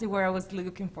authenticate, that's the word I was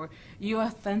looking for. You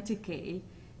authenticate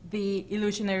the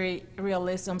illusionary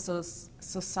realism,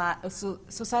 societal,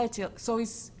 so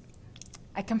it's,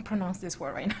 I can pronounce this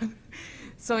word right now,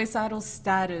 societal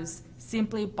status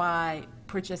simply by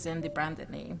purchasing the branded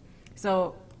name.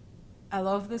 So I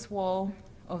love this wall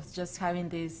of just having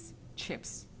these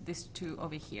chips, these two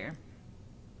over here.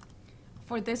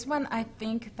 For this one, I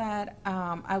think that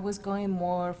I was going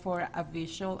more for a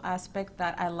visual aspect,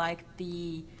 that I like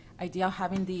the idea of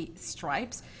having the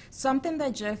stripes. Something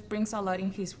that Jeff brings a lot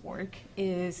in his work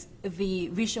is the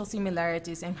visual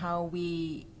similarities and how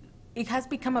it has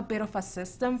become a bit of a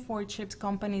system for chips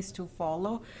companies to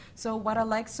follow. So what I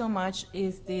like so much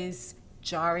is this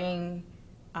jarring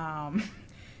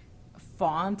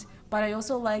font, but I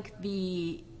also like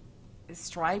the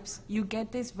stripes. You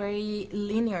get this very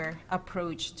linear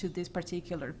approach to this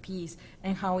particular piece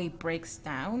and how it breaks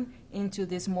down into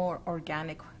this more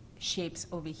organic shapes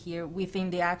over here within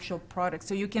the actual product,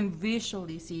 so you can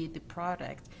visually see the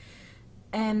product.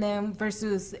 And then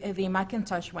versus the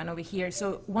Macintosh one over here.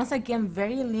 So once again,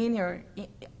 very linear,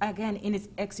 again, in its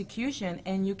execution,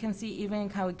 and you can see even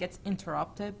how it gets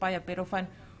interrupted by a bit of an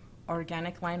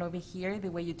organic line over here,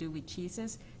 the way you do with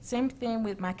cheeses. Same thing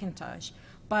with Macintosh.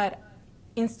 But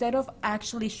instead of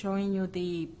actually showing you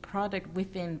the product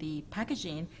within the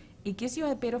packaging, it gives you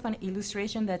a bit of an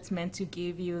illustration that's meant to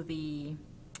give you the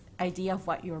idea of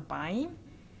what you're buying.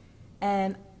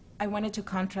 And I wanted to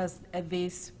contrast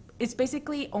this. It's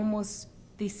basically almost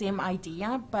the same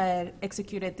idea, but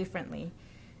executed differently.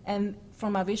 And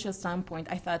from a visual standpoint,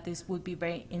 I thought this would be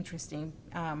very interesting.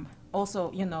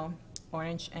 Also, you know,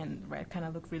 orange and red kind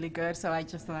of look really good, so I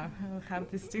just thought, I'll have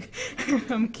this too.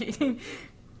 I'm kidding.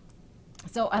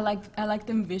 So I like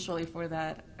them visually for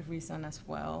that reason as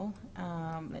well.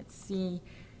 Let's see.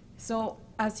 So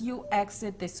as you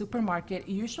exit the supermarket,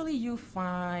 usually you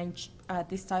find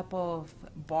this type of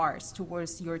bars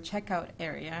towards your checkout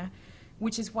area,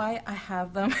 which is why I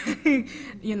have them,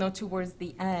 you know, towards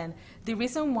the end. The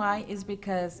reason why is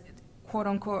because, quote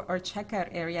unquote, our checkout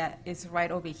area is right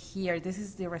over here. This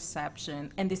is the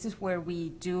reception, and this is where we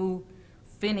do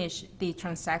finish the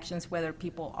transactions, whether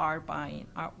people are buying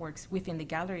artworks within the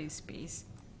gallery space.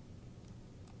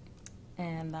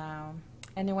 And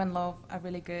anyone love a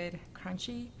really good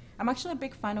crunchy? I'm actually a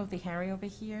big fan of the Henry over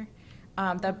here.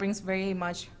 That brings very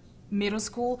much middle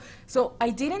school. So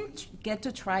I didn't get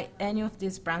to try any of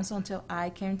these brands until I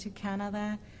came to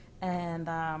Canada,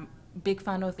 and big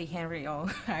fan of the Henry-O,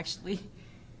 actually.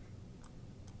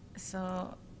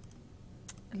 So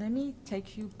let me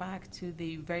take you back to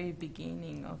the very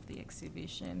beginning of the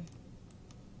exhibition.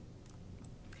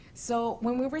 So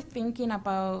when we were thinking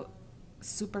about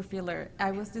super filler,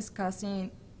 I was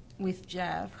discussing with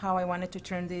Jeff how I wanted to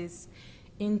turn this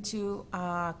into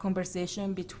a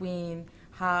conversation between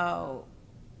how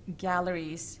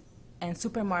galleries and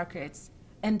supermarkets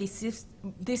and these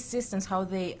systems, how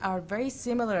they are very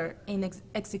similar in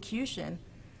execution.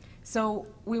 So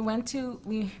we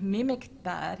mimicked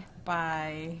that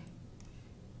by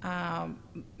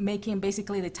making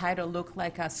basically the title look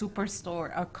like a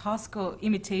superstore, a Costco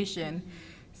imitation.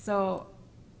 So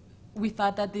we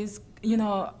thought that this, you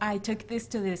know, I took this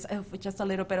to this, just a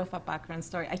little bit of a background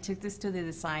story. I took this to the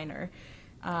designer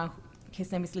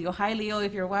His name is Leo. Hi, Leo,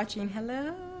 if you're watching,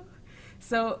 hello.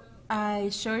 So I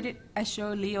showed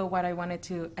Leo what I wanted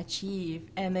to achieve,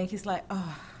 and then he's like,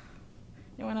 oh,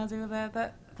 you want to do that?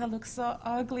 That looks so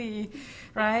ugly,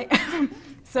 right?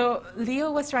 So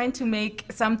Leo was trying to make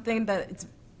something that it's,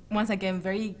 once again,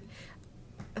 very,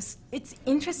 it's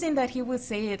interesting that he would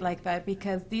say it like that,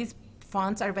 because these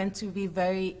fonts are meant to be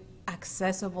very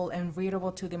accessible and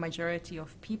readable to the majority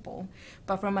of people.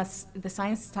 But from a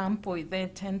design standpoint, they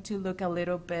tend to look a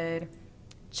little bit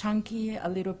chunky, a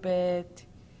little bit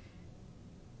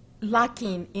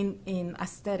lacking in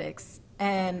aesthetics.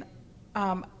 And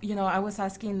you know, I was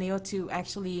asking Leo to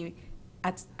actually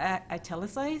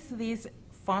italicize these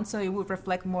fonts so it would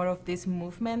reflect more of this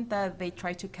movement that they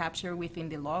try to capture within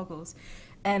the logos.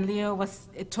 And Leo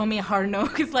told me a hard no.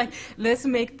 He's like, let's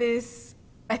make this,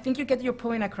 I think you get your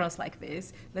point across like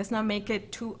this. Let's not make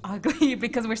it too ugly,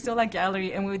 because we're still a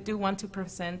gallery and we do want to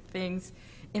present things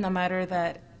in a manner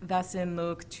that doesn't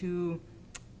look too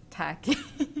tacky.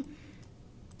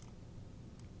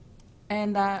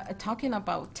 And talking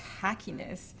about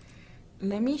tackiness,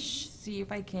 let me see if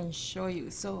I can show you.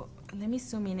 So let me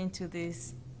zoom in into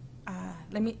this.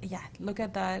 Look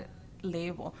at that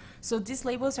label. So these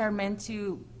labels are meant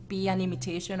to be an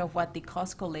imitation of what the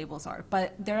Costco labels are,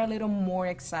 but they're a little more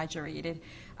exaggerated.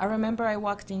 I remember I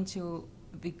walked into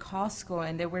the Costco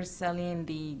and they were selling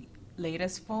the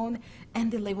latest phone,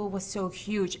 and the label was so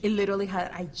huge. It literally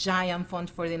had a giant font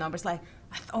for the numbers, like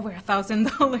over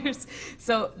 $1,000.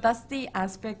 So that's the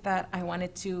aspect that I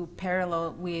wanted to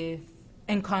parallel with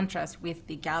and contrast with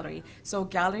the gallery. So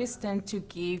galleries tend to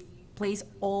place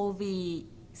all the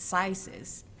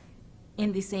sizes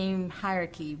in the same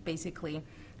hierarchy, basically.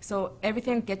 So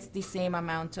everything gets the same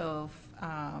amount of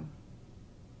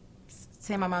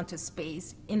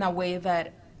space, in a way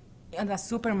that in the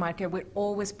supermarket we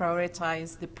always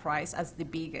prioritize the price as the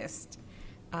biggest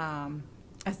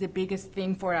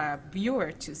thing for a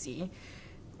viewer to see.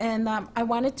 And I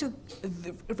wanted to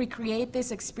recreate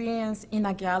this experience in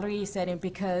a gallery setting,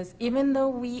 because even though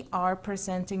we are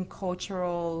presenting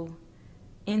cultural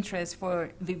interest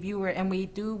for the viewer, and we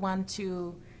do want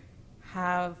to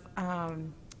have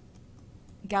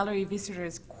gallery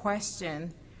visitors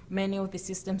question many of the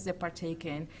systems they partake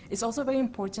in, it's also very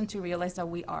important to realize that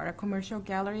we are a commercial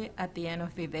gallery at the end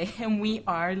of the day, and we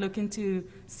are looking to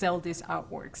sell these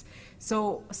artworks.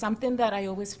 So something that I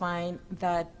always find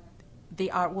that the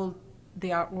art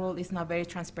world is not very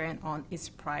transparent on is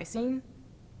pricing.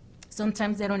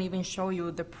 Sometimes they don't even show you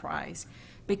the price,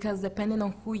 because depending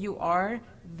on who you are,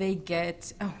 they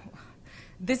get,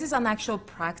 this is an actual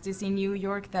practice in New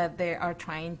York that they are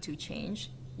trying to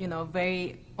change. You know,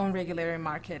 very unregulated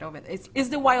market over there. It's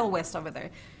the Wild West over there.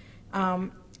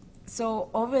 So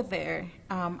over there,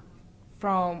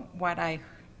 from what I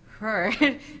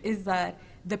heard, is that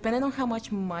depending on how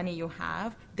much money you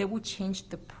have, they will change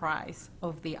the price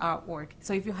of the artwork.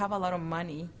 So if you have a lot of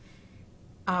money,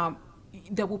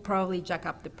 they will probably jack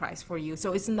up the price for you.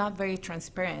 So it's not very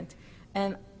transparent.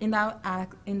 And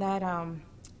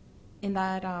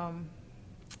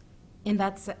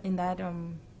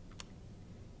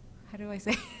how do I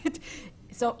say it?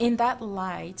 So in that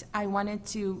light, I wanted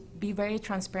to be very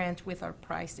transparent with our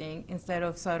pricing, instead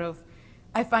of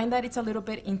I find that it's a little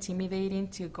bit intimidating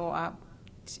to go up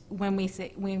when we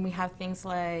have things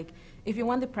like, if you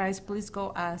want the price, please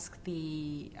go ask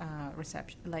the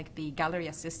the gallery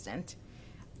assistant.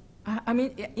 I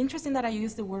mean, interesting that I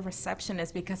use the word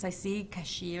receptionist, because I see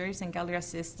cashiers and gallery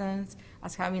assistants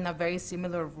as having a very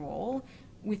similar role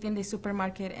within the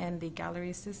supermarket and the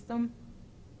gallery system.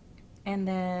 And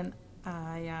then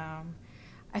I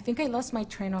think I lost my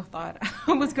train of thought.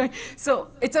 I was going, so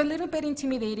it's a little bit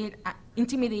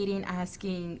intimidating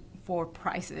asking for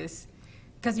prices,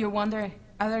 because you wonder,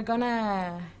 are they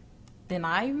gonna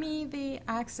deny me the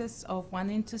access of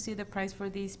wanting to see the price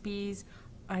for this piece?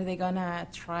 Are they gonna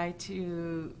try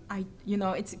to,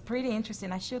 it's pretty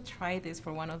interesting. I should try this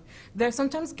for one of, there's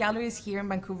sometimes galleries here in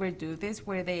Vancouver do this,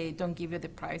 where they don't give you the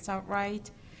price outright.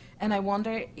 And I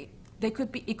wonder, it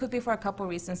could be for a couple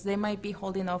reasons. They might be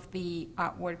holding off the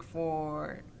artwork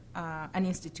for an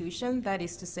institution, that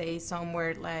is to say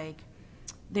somewhere like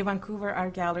the Vancouver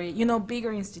Art Gallery,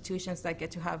 bigger institutions that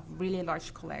get to have really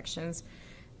large collections.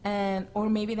 Or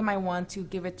maybe they might want to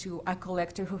give it to a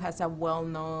collector who has a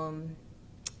well-known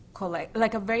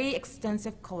like a very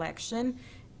extensive collection,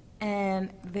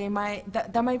 and they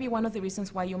that might be one of the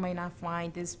reasons why you might not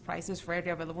find these prices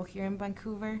readily available here in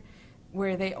Vancouver,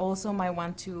 where they also might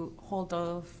want to hold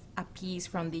off a piece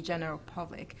from the general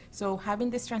public. So having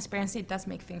this transparency does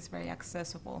make things very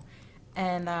accessible.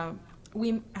 And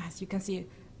as you can see,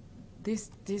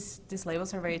 these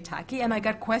labels are very tacky, and I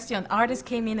got questioned. Artists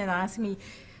came in and asked me,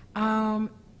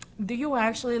 do you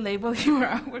actually label your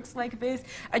artworks like this?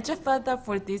 I just thought that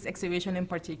for this exhibition in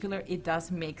particular, it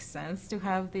does make sense to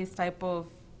have this type of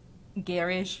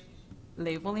garish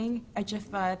labeling. I just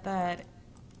thought that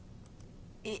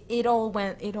it all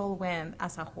went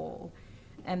as a whole,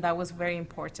 and that was very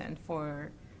important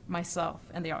for myself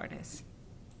and the artist.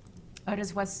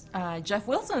 Artist was Jeff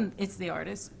Wilson. Is the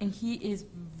artist, and he is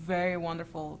very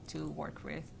wonderful to work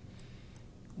with.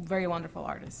 Very wonderful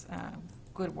artist.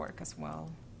 Good work as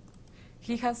well.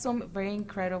 He has some very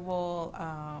incredible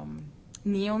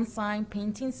neon sign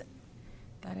paintings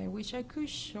that I wish I could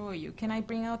show you. Can I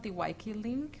bring out the Wiki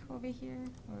link over here?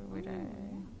 Or would I?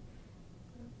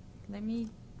 Let me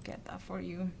get that for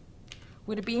you.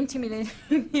 Would it be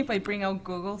intimidating if I bring out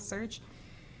Google search?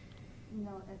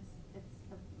 No,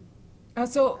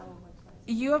 it's So our website.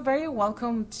 you are very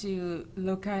welcome to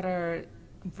look at our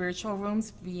virtual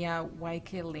rooms via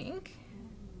Wiki link.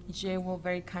 Jay will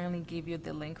very kindly give you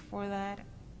the link for that.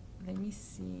 Let me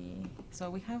see. So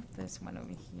we have this one over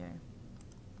here.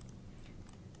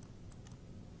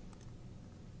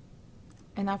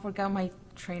 And I forgot my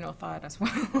train of thought as well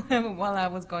while I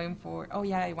was going for, oh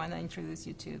yeah, I want to introduce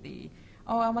you to the,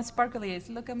 oh, I'm a sparkleist.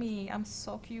 Look at me. I'm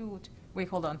so cute. Wait,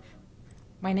 hold on.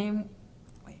 My name,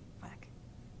 wait, back.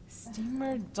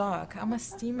 Steamer Duck. I'm a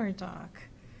steamer duck.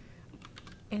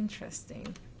 Interesting.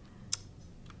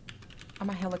 I'm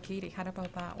a Hello Kitty. How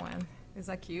about that one? Is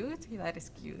that cute? Yeah, that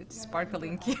is cute.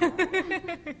 Sparkling cute.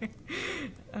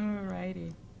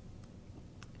 Alrighty.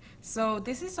 So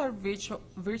this is our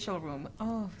virtual room.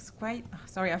 Oh, it's quite,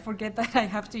 sorry, I forget that I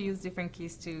have to use different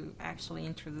keys to actually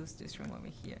introduce this room over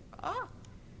here. Oh!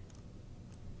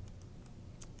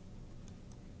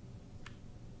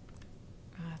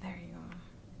 There you go.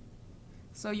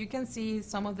 So you can see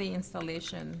some of the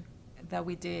installation that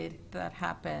we did that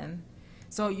happened.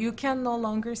 So you can no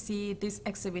longer see this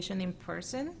exhibition in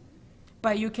person,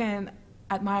 but you can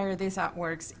admire these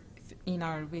artworks in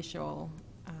our virtual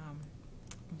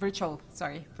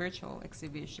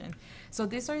exhibition. So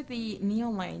these are the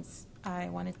neon lights I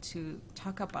wanted to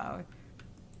talk about.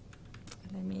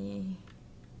 Let me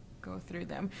go through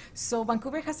them. So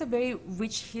Vancouver has a very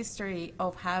rich history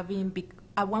of having,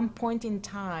 at one point in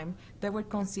time, they were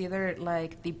considered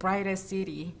like the brightest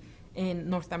city in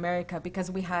North America because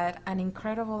we had an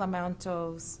incredible amount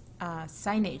of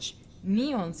signage,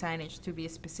 neon signage to be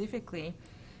specifically.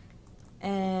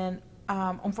 And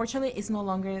unfortunately, it's no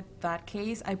longer that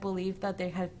case. I believe that there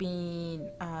have been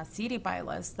city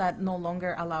bylaws that no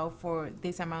longer allow for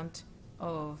this amount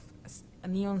of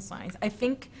neon signs. I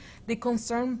think the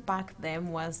concern back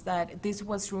then was that this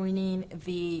was ruining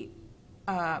the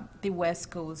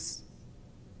West Coast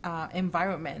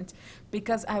environment,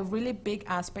 because a really big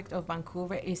aspect of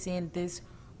Vancouver is in these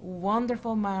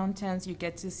wonderful mountains. You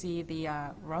get to see the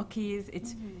Rockies.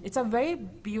 It's a very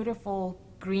beautiful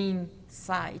green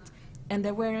site, and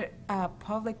there were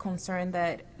public concern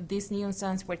that these neon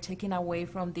signs were taken away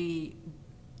from the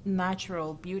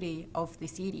natural beauty of the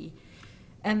city.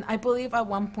 And I believe at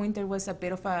one point there was a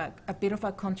bit of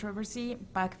a controversy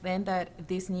back then that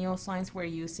these neon signs were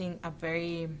using a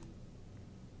very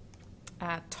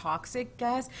toxic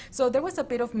gas. So there was a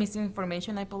bit of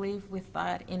misinformation, I believe, with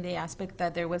that, in the aspect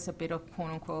that there was a bit of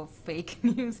quote-unquote fake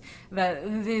news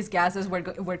that these gases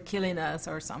were killing us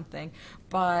or something.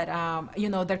 But, you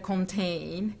know, they're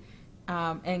contained.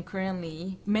 And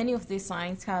currently, many of these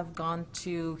signs have gone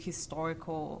to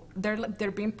historical,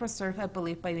 they're being preserved, I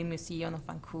believe, by the Museum of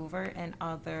Vancouver and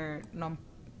other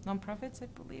non-profits, I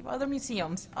believe, other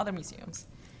museums.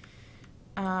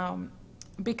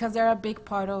 Because they're a big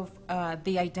part of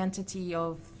the identity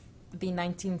of the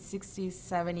 1960s,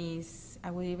 70s,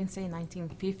 I would even say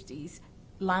 1950s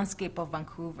landscape of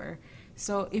Vancouver.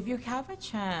 So if you have a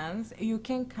chance, you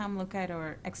can come look at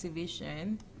our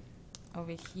exhibition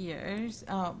over here.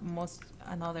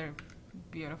 Another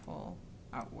beautiful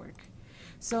artwork.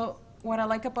 So what I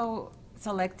like about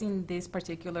selecting this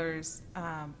particular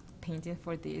painting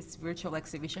for this virtual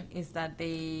exhibition is that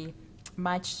they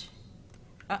match.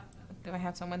 Do I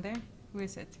have someone there? Who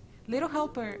is it? Little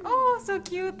Helper. Oh, so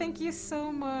cute. Thank you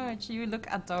so much. You look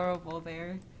adorable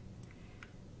there.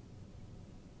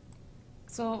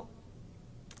 So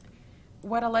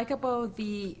what I like about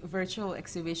the virtual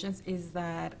exhibitions is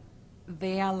that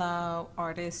they allow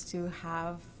artists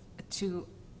to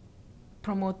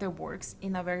promote their works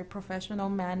in a very professional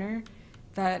manner,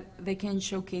 that they can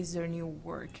showcase their new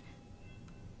work.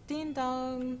 Ding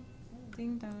dong,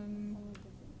 ding dong.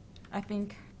 I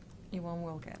think Yvonne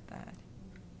will get that.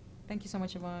 Thank you so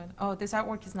much, Yvonne. Oh, this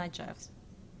artwork is not Jeff's.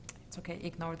 It's okay,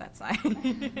 ignore that side.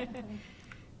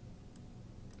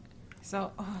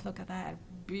 So, oh, look at that.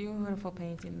 Beautiful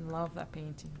painting. Love that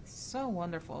painting. So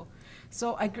wonderful.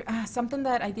 So, something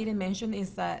that I didn't mention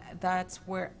is that that's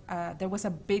where there was a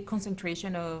big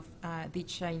concentration of the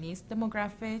Chinese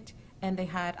demographic, and they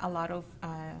had a lot of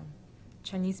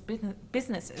Chinese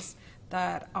businesses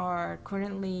that are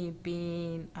currently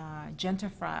being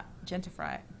gentrified.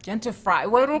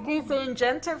 What are we saying?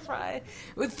 Gentrified?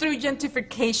 Through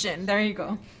gentrification. There you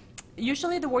go.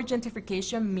 Usually the word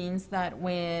gentrification means that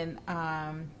when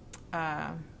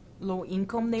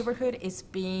low-income neighborhood is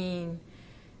being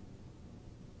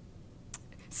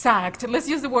sacked, let's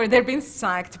use the word, they're being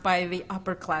sacked by the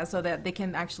upper class so that they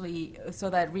can actually, so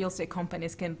that real estate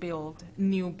companies can build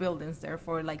new buildings there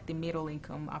for like the middle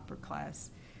income, upper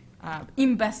class,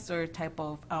 investor type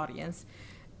of audience.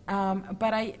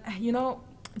 But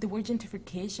the word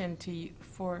gentrification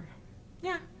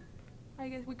I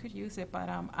guess we could use it, but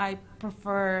I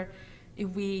prefer if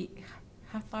we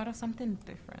have thought of something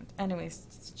different. Anyways,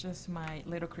 it's just my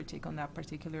little critique on that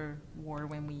particular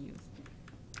word when we use.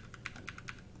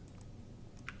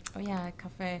 Oh yeah,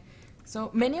 cafe. So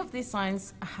many of these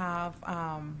signs have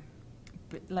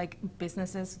like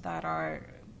businesses that are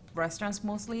restaurants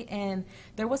mostly, and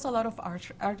there was a lot of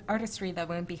artistry that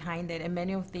went behind it, and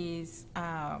many of these,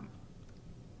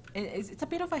 it's a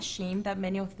bit of a shame that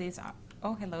many of these are,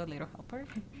 oh, hello, little helper.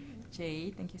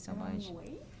 Jade, thank you so much.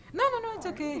 No, it's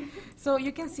okay. So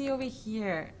you can see over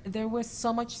here, there was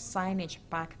so much signage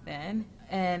back then,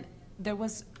 and there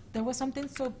was something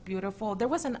so beautiful. There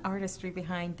was an artistry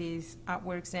behind these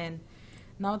artworks, and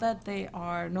now that they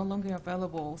are no longer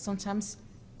available, sometimes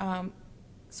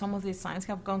some of these signs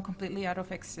have gone completely out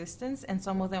of existence, and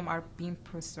some of them are being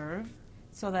preserved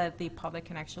so that the public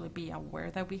can actually be aware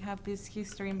that we have this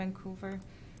history in Vancouver.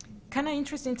 Kind of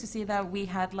interesting to see that we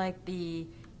had like the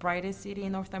brightest city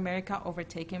in North America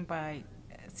overtaken by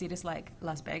cities like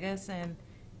Las Vegas and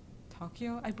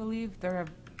Tokyo, I believe. They're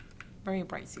very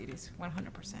bright cities,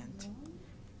 100%.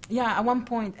 Yeah, at one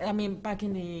point, I mean, back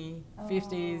in the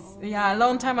 50s, yeah, a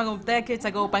long time ago, decades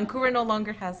ago, Vancouver no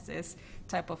longer has this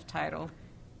type of title.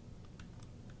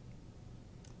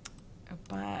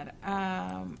 But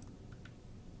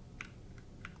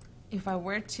if I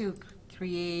were to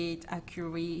curate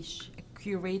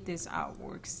these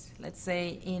artworks, let's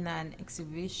say in an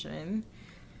exhibition,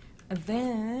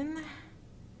 then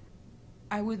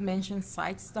I would mention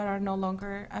sites that are no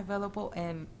longer available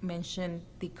and mention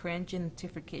the current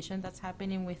gentrification that's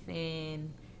happening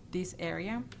within this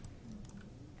area.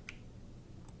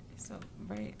 So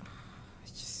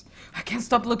I can't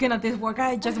stop looking at this work.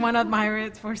 I just want to admire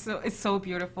it it's so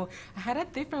beautiful. I had a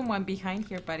different one behind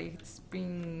here, but it's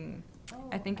been,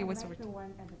 I think it was. Like the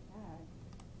one at the back.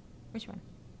 Which one?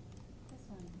 This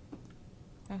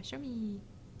one. Show me.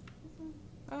 This one.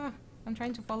 Oh, I'm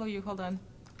trying to follow you. Hold on.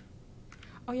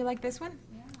 Oh, you like this one?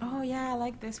 Yeah. Oh, yeah, I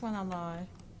like this one a lot.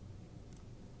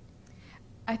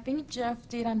 I think Jeff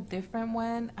did a different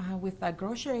one with a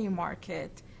grocery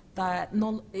market that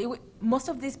most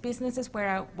of these businesses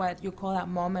were what you call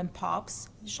mom and pops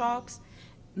shops,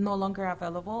 no longer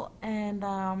available. And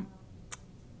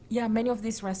yeah, many of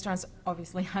these restaurants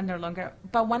obviously are no longer.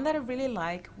 But one that I really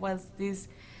like was this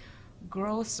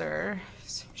grocer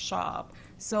shop.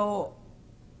 So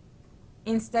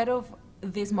instead of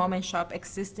this mom and shop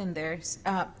existing there,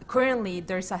 currently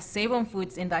there's a Save-On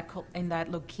Foods in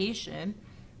that location,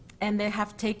 and they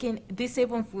have taken, this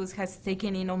Save-On Foods has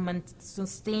taken in on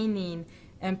sustaining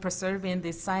and preserving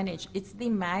this signage. It's the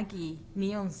Maggie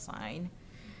neon sign.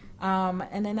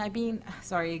 And then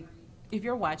sorry, if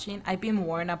you're watching, I've been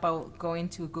warned about going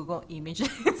to Google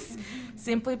Images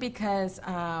simply because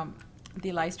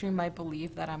the live stream might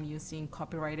believe that I'm using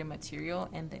copyrighted material,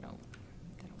 and they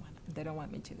don't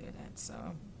want me to do that. So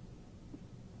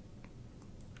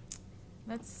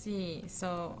let's see.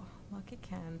 So Lucky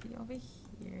Candy over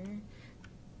here.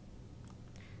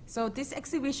 So this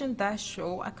exhibition does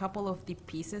show a couple of the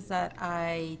pieces that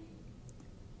I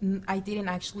didn't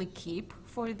actually keep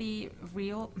for the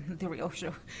real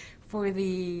show. For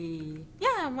the,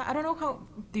 I don't know how,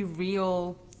 the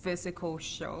real physical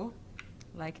show,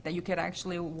 like that you could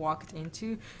actually walk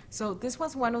into. So this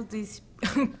was one of these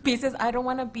pieces. I don't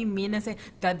want to be mean and say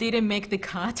that didn't make the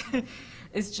cut.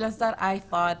 It's just that I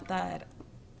thought that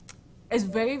it's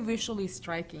very visually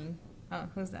striking. Oh,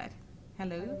 who's that?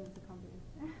 Hello?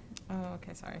 Oh,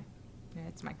 okay, sorry. Yeah,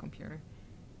 it's my computer.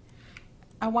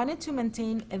 I wanted to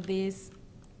maintain this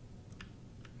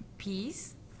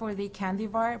piece for the candy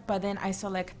bar, but then I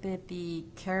selected the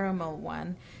caramel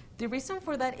one. The reason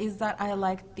for that is that I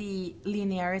like the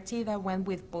linearity that went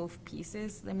with both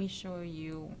pieces. Let me show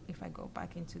you if I go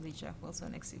back into the Jeff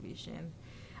Wilson exhibition.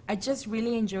 I just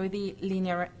really enjoy the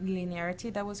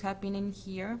linearity that was happening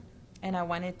here, and I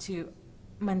wanted to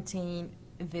maintain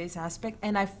this aspect.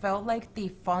 And I felt like the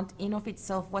font in of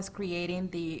itself was creating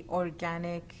the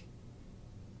organic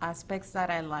aspects that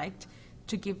I liked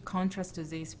to give contrast to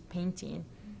this painting.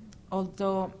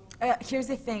 Although, here's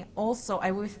the thing, also,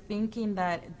 I was thinking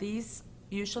that this,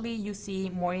 usually you see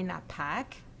more in a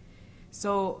pack.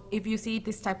 So if you see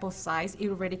this type of size, it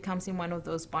already comes in one of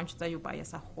those bunches that you buy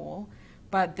as a whole.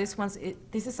 But this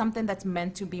is something that's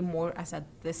meant to be more as a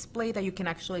display that you can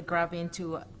actually grab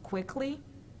into quickly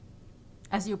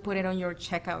as you put it on your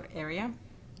checkout area.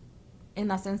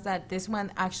 In a sense that this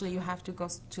one, actually, you have to go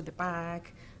to the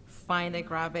back, find it,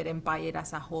 grab it, and buy it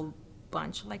as a whole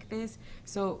bunch like this.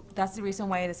 So that's the reason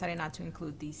why I decided not to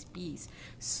include these bees.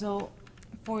 So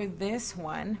for this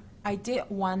one, I did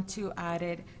want to add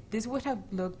it. This would have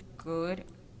looked good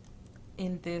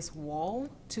in this wall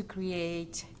to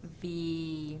create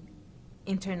the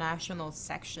international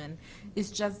section.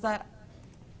 It's just that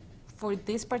for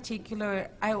this particular,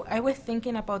 I was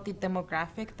thinking about the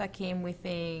demographic that came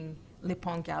within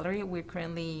LePont Gallery. We're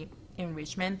currently in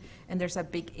Richmond, and there's a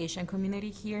big Asian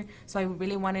community here. So I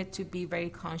really wanted to be very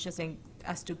conscious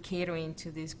as to catering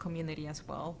to this community as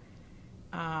well.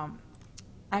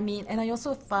 I mean, and I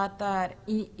also thought that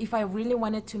if I really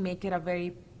wanted to make it a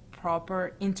very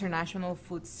proper international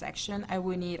food section, I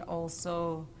would need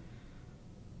also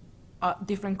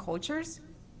different cultures,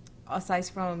 aside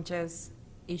from just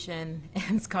Asian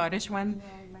and Scottish one.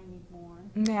 Yeah, you might need more.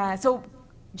 Yeah, so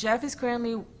Jeff is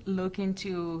currently looking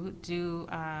to do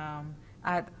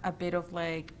add a bit of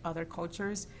like other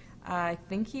cultures. I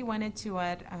think he wanted to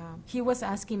add, he was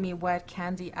asking me what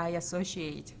candy I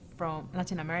associate from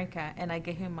Latin America, and I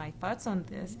gave him my thoughts on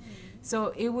this.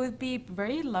 So it would be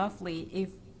very lovely if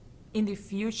in the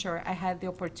future I had the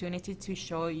opportunity to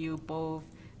show you both,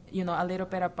 you know, a little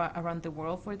bit about around the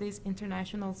world for this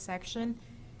international section.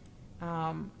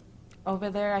 Over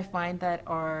there, I find that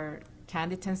our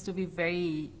candy tends to be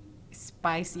very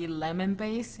spicy lemon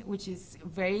based, which is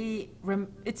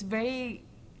it's very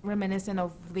reminiscent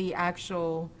of the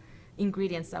actual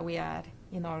ingredients that we add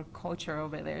in our culture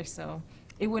over there. So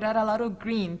it would add a lot of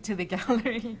green to the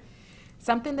gallery.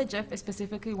 Something that Jeff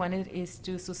specifically wanted is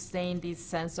to sustain this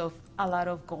sense of a lot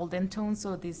of golden tones,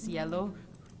 so this yellow,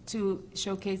 to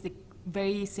showcase the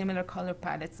very similar color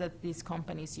palettes that these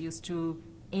companies use to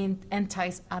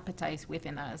entice appetite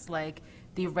within us, like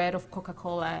the red of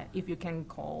Coca-Cola, if you can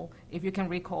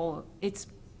recall, it's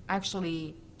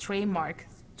actually trademarked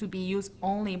to be used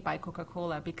only by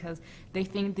Coca-Cola because they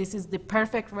think this is the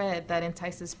perfect red that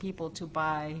entices people to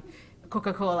buy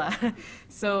Coca-Cola.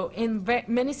 So in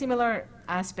many similar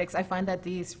aspects, I find that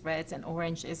these reds and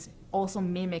oranges also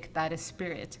mimic that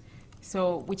spirit.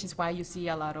 So, which is why you see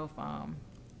a lot of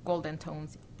golden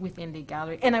tones within the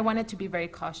gallery. And I wanted to be very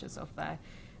cautious of that.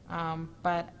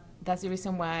 But that's the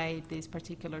reason why this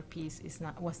particular piece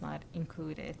was not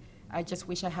included. I just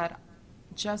wish I had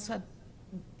just a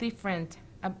different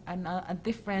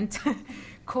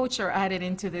culture added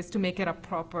into this to make it a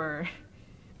proper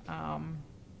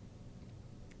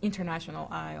international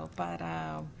aisle. But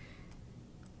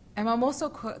and I'm also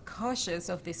cautious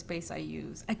of the space I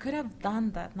use. I could have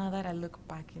done that now that I look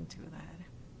back into that.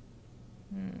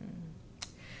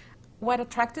 What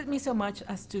attracted me so much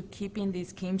as to keeping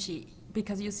this kimchi,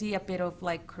 because you see a bit of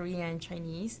like Korean,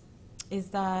 Chinese, is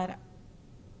that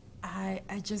I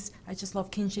just love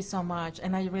kimchi so much,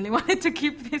 and I really wanted to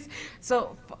keep this.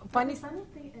 So funny. The funny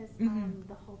thing is,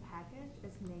 the whole package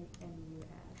is made in the U.S.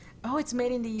 Oh, it's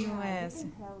made in the Yeah, U.S. you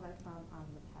can tell like from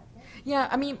the package. Yeah,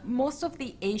 I mean, most of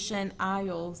the Asian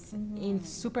aisles in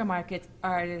supermarkets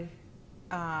are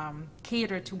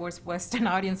catered towards Western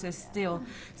audiences still.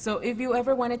 So if you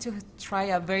ever wanted to try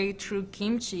a very true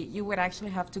kimchi, you would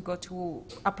actually have to go to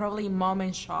a probably mom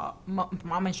and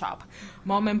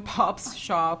pop's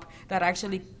shop that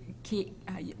actually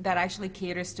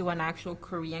caters to an actual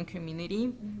Korean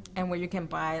community, and where you can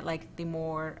buy like the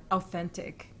more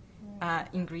authentic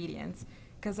ingredients.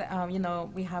 Because you know,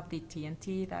 we have the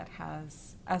TNT that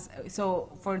has so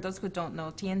for those who don't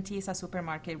know, TNT is a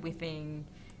supermarket within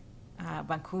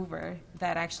Vancouver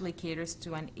that actually caters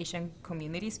to an Asian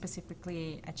community,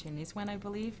 specifically a Chinese one, I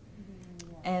believe.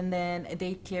 And then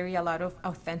they carry a lot of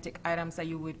authentic items that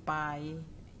you would buy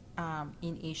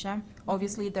in Asia.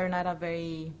 Obviously, they're not a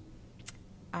very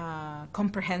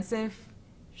comprehensive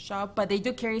shop, but they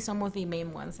do carry some of the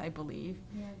main ones, I believe.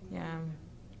 Yeah.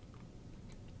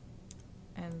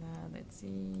 And let's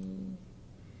see.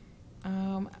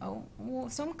 Well,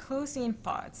 some closing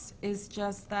thoughts is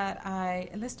just that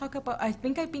let's talk about, I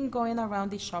think I've been going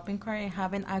around the shopping cart. I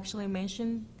haven't actually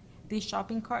mentioned the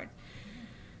shopping cart.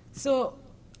 So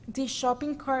the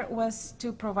shopping cart was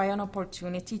to provide an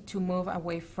opportunity to move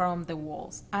away from the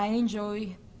walls. I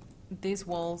enjoy these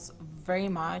walls very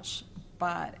much,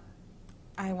 but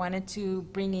I wanted to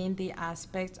bring in the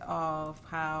aspect of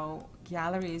how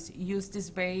galleries use this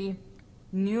very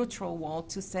neutral wall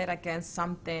to set against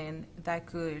something that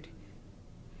could.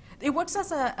 It works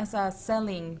as a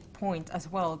selling point as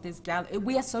well. This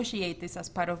we associate this as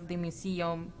part of the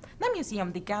museum, not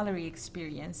museum, the gallery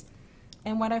experience.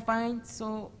 And what I found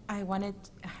so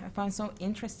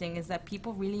interesting is that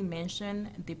people really mention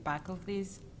the back of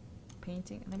this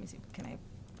painting. Let me see.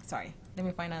 Sorry. Let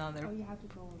me find another. Oh, you have to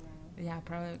go around. Yeah, I'll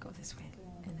probably go this way,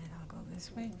 Yeah. and then I'll go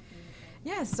this way.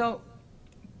 Yeah, so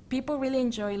people really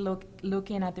enjoy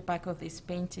looking at the back of this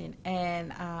painting,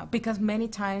 and because many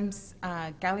times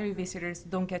gallery visitors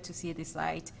don't get to see the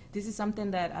site. This is something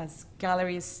that as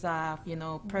gallery staff,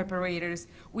 preparators,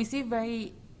 we see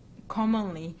very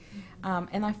commonly,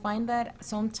 and I find that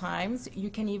sometimes you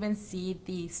can even see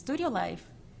the studio life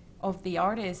of the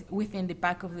artist within the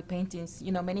back of the paintings.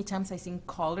 Many times I see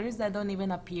colors that don't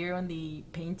even appear on the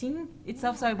painting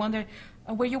itself. So I wonder,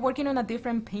 were you working on a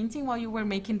different painting while you were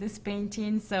making this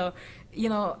painting? So,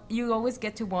 you always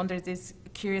get to wonder this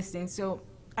curious thing. So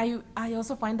I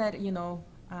also find that,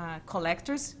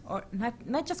 collectors, or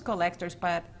not just collectors,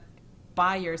 but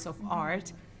buyers of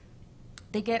art,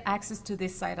 they get access to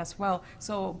this site as well.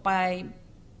 So by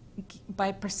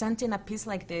presenting a piece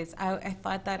like this, I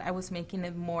thought that I was making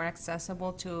it more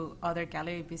accessible to other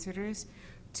gallery visitors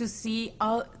to see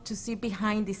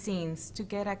behind the scenes, to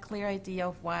get a clear idea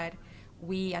of what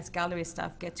we as gallery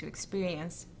staff get to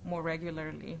experience more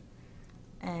regularly.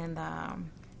 And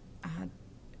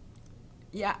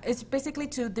yeah, it's basically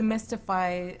to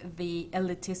demystify the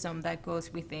elitism that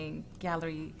goes within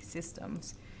gallery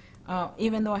systems.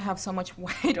 Even though I have so much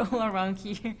white all around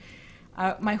here,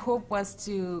 my hope was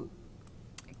to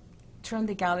turn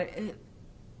the gallery.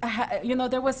 I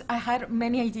had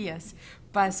many ideas,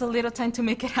 but so little time to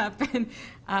make it happen.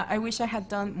 I wish I had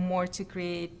done more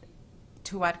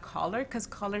to add color, because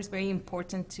color is very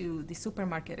important to the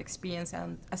supermarket experience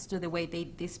and as to the way they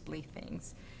display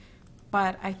things.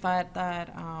 But I thought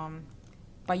that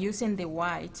by using the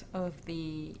white of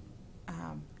the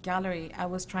gallery, I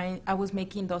was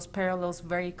making those parallels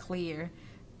very clear,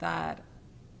 that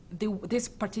this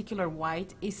particular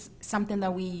white is something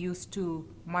that we use to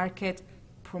market,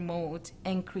 promote,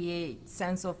 and create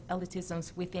sense of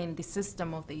elitism within the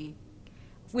system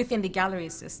within the gallery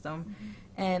system. Mm-hmm.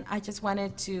 And I just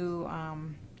wanted to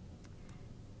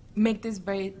make this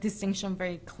distinction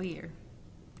very clear.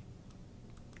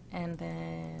 And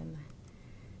then,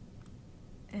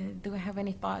 do I have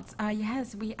any thoughts?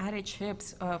 Yes, we added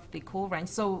chips of the Cool Ranch.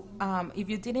 So if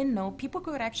you didn't know, people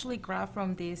could actually grab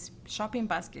from this shopping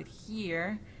basket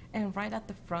here and right at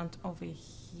the front over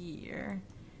here.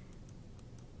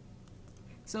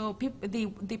 So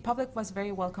the public was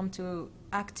very welcome to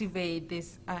activate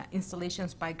these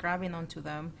installations by grabbing onto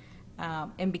them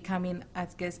and becoming, I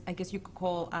guess you could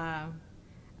call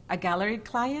a gallery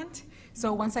client.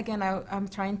 So once again, I'm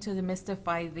trying to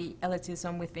demystify the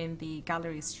elitism within the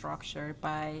gallery structure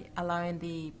by allowing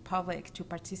the public to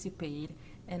participate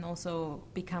and also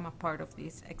become a part of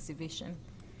this exhibition.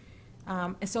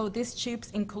 So these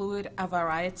chips include a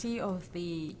variety of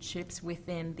the chips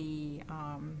within the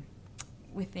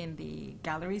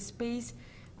gallery space.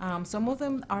 Some of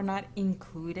them are not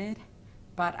included,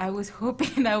 but I was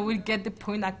hoping I would get the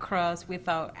point across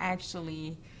without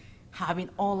actually having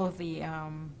all of the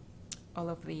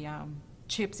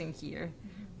chips in here.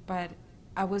 Mm-hmm. But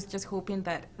I was just hoping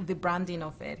that the branding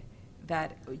of it,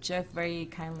 that Jeff very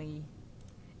kindly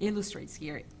illustrates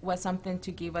here, was something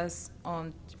to give us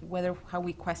on how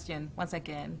we question, once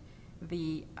again,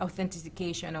 the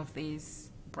authentication of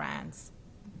these brands.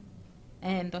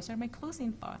 And those are my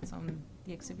closing thoughts on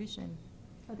the exhibition.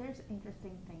 So there's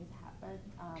interesting things happen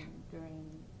during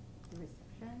the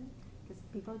reception, because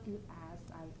people do ask,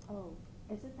 like, oh,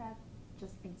 isn't that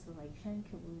just installation?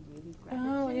 Could we really grab it?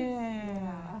 Oh,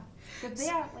 yeah. But they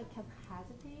are like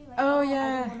capacity. Like, oh, I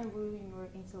yeah. don't want to ruin your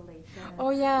installation. Oh,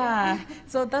 yeah.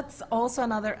 So that's also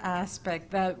another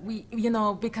aspect that we,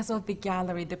 because of the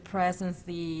gallery, the presence,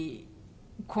 the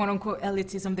quote-unquote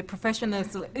elitism, the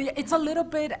professionalism, it's a little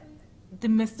bit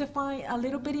demystifying, a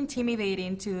little bit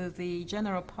intimidating to the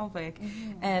general public.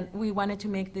 Mm-hmm. And we wanted to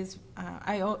make this,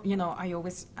 I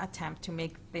always attempt to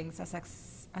make things as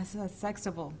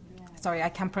accessible. Yeah. Sorry, I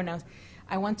can't pronounce.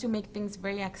 I want to make things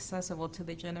very accessible to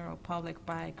the general public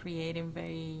by creating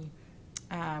very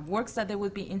works that they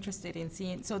would be interested in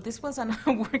seeing. So this was a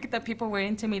work that people were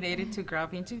intimidated to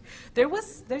grab into.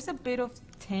 There's a bit of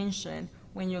tension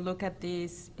when you look at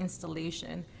this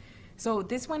installation. So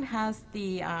this one has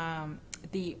the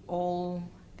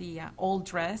old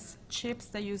dress chips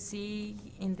that you see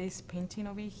in this painting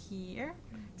over here.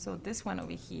 So this one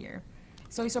over here.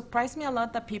 So it surprised me a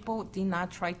lot that people did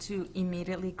not try to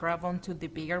immediately grab onto the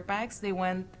bigger bags. They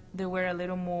were a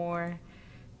little more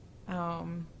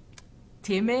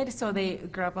timid, so they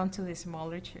grab onto the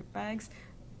smaller chip bags.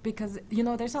 Because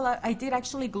there's a lot. I did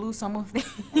actually glue some of the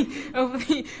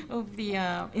of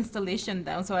the installation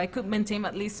down, so I could maintain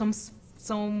at least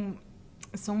some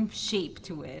shape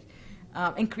to it,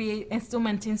 and still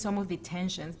maintain some of the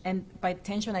tensions. And by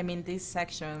tension, I mean this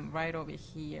section right over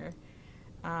here.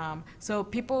 So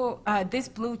people, this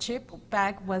blue chip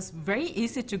bag was very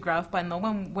easy to grab, but no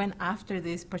one went after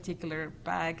this particular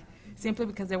bag simply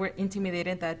because they were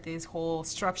intimidated that this whole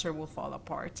structure will fall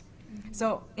apart.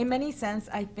 So in many sense,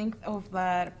 I think of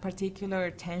that particular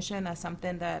tension as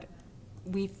something that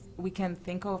we can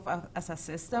think of as a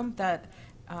system that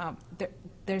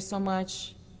there's so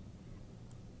much,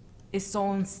 is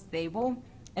so unstable,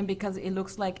 and because it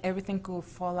looks like everything could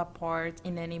fall apart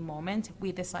in any moment,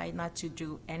 we decide not to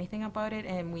do anything about it,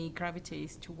 and we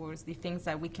gravitate towards the things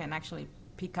that we can actually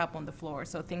pick up on the floor.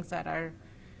 So things that are,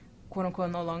 quote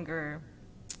unquote, no longer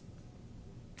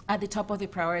at the top of the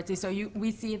priority. So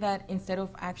we see that instead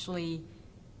of actually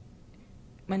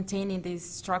maintaining this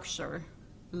structure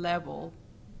level,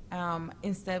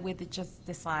 instead we just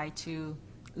decide to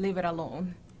leave it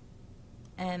alone.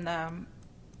 And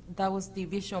that was the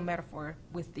visual metaphor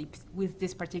with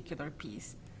this particular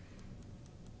piece.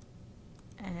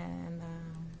 And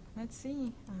let's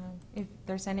see if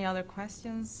there's any other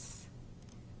questions,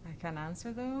 I can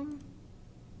answer them.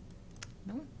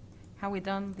 No? Have we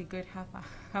done the good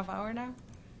half hour now?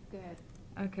 Good.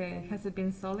 Okay, has it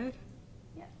been solid?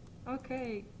 Yeah.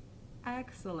 Okay,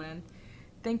 excellent.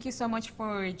 Thank you so much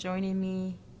for joining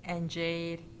me and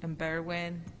Jade and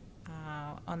Berwin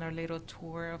on our little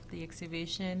tour of the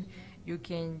exhibition. You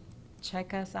can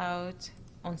check us out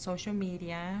on social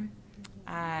media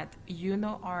at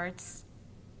UnoArts.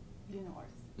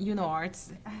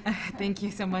 UnoArts. Thank you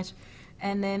so much.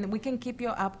 And then we can keep you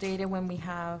updated when we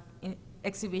have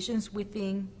exhibitions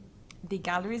within the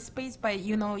gallery space, but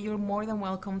you're more than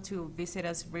welcome to visit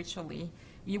us virtually.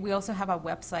 We also have a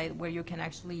website where you can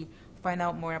actually find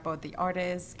out more about the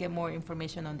artists, get more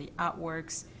information on the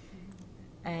artworks,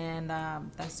 and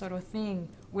that sort of thing.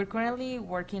 We're currently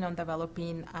working on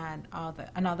developing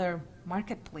another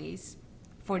marketplace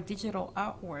for digital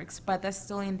artworks, but that's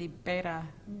still in the beta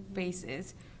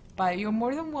phases. But you're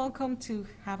more than welcome to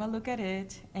have a look at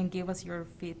it and give us your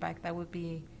feedback. That would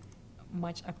be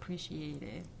much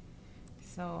appreciated.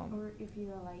 So, or if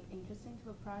you're interested into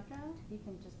the project, you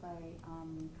can just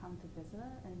come to visit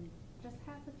and just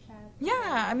have a chat.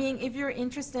 Yeah, I mean, if you're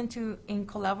interested in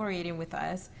collaborating with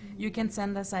us, you can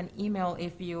send us an email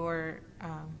if you're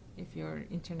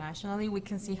internationally. We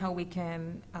can see how we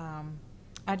can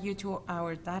add you to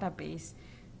our database.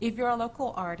 If you're a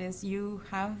local artist, you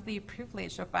have the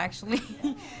privilege of actually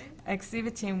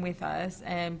exhibiting with us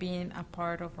and being a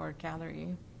part of our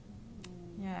gallery.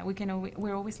 Yeah,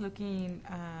 we're always looking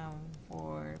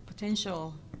for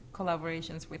potential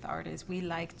collaborations with artists. We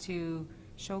like to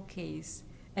showcase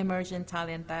emerging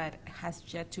talent that has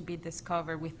yet to be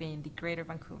discovered within the Greater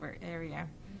Vancouver area.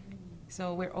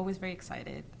 So we're always very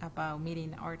excited about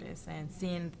meeting artists and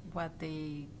seeing what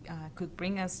they could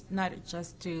bring us, not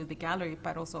just to the gallery,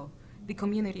 but also the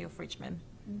community of Richmond.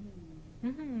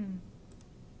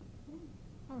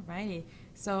 All righty.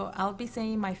 So I'll be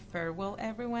saying my farewell,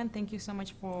 everyone. Thank you so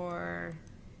much for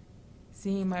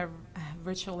seeing my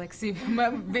virtual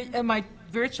my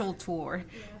virtual tour.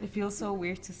 It feels so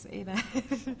weird to say that.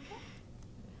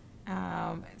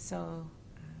 I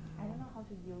don't know how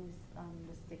to use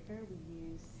the sticker we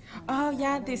use. Oh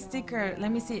yeah, the sticker.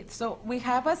 Let me see. So we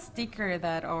have a sticker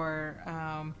that our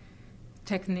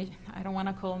I don't want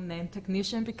to call him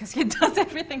technician because he does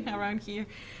everything around here.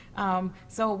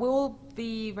 So we'll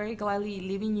be very gladly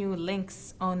leaving you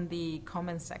links on the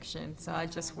comment section. So I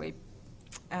just wait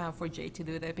for Jay to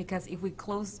do that, because if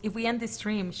we end the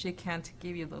stream, she can't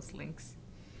give you those links.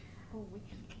 Oh,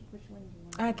 which one do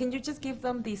you want? Can you just give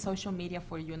them the social media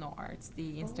for UnoArts,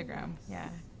 the Instagram? Yeah.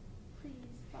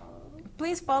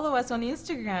 Please follow us on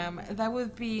Instagram. That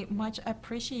would be much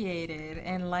appreciated.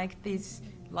 And like this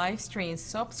live stream,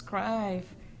 subscribe.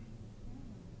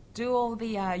 do all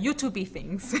the YouTube-y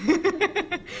things.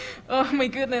 Oh my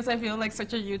goodness, I feel like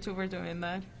such a YouTuber doing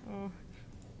that. Oh.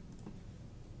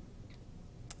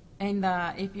 And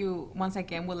if you, once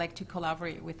again, would like to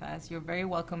collaborate with us, you're very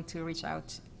welcome to reach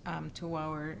out to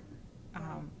our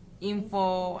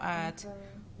info at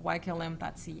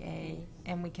yklm.ca,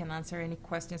 and we can answer any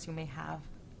questions you may have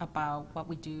about what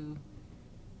we do,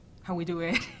 how we do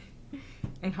it,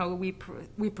 and how we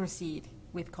proceed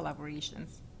with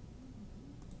collaborations.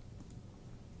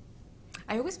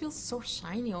 I always feel so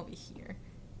shiny over here.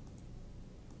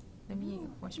 Let me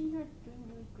wash. You're doing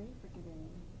really great for today.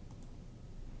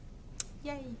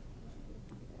 Yay!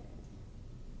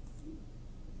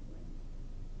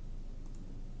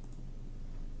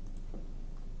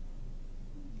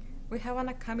 We have an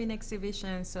upcoming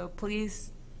exhibition, so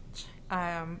please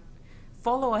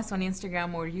follow us on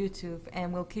Instagram or YouTube,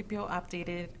 and we'll keep you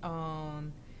updated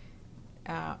on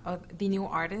the new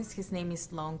artist. His name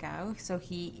is Long Gao. So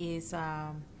he is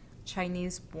a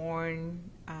Chinese-born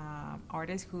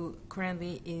artist who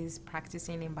currently is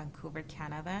practicing in Vancouver,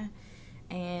 Canada,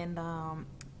 and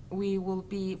we will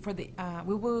be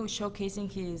we will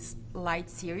showcasing his light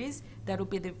series. That will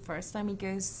be the first time it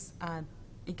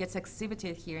gets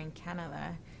exhibited here in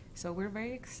Canada. So we're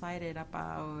very excited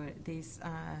about these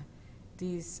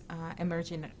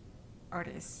emerging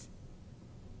artists.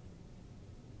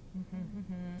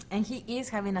 And he is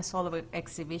having a solo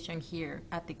exhibition here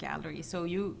at the gallery. So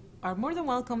you are more than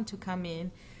welcome to come in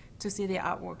to see the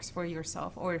artworks for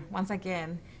yourself. Or once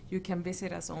again, you can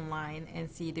visit us online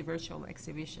and see the virtual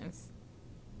exhibitions.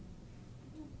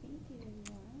 Thank you,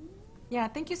 everyone. Yeah,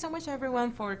 thank you so much,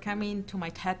 everyone, for coming to my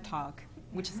TED Talk,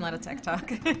 which is not a tech talk.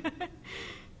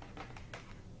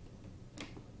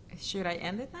 Should I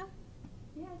end it now?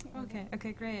 Yeah, I can end Okay, it.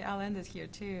 okay, great. I'll end it here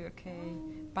too. Okay.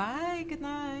 Bye, good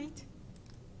night.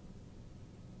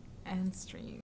 End stream.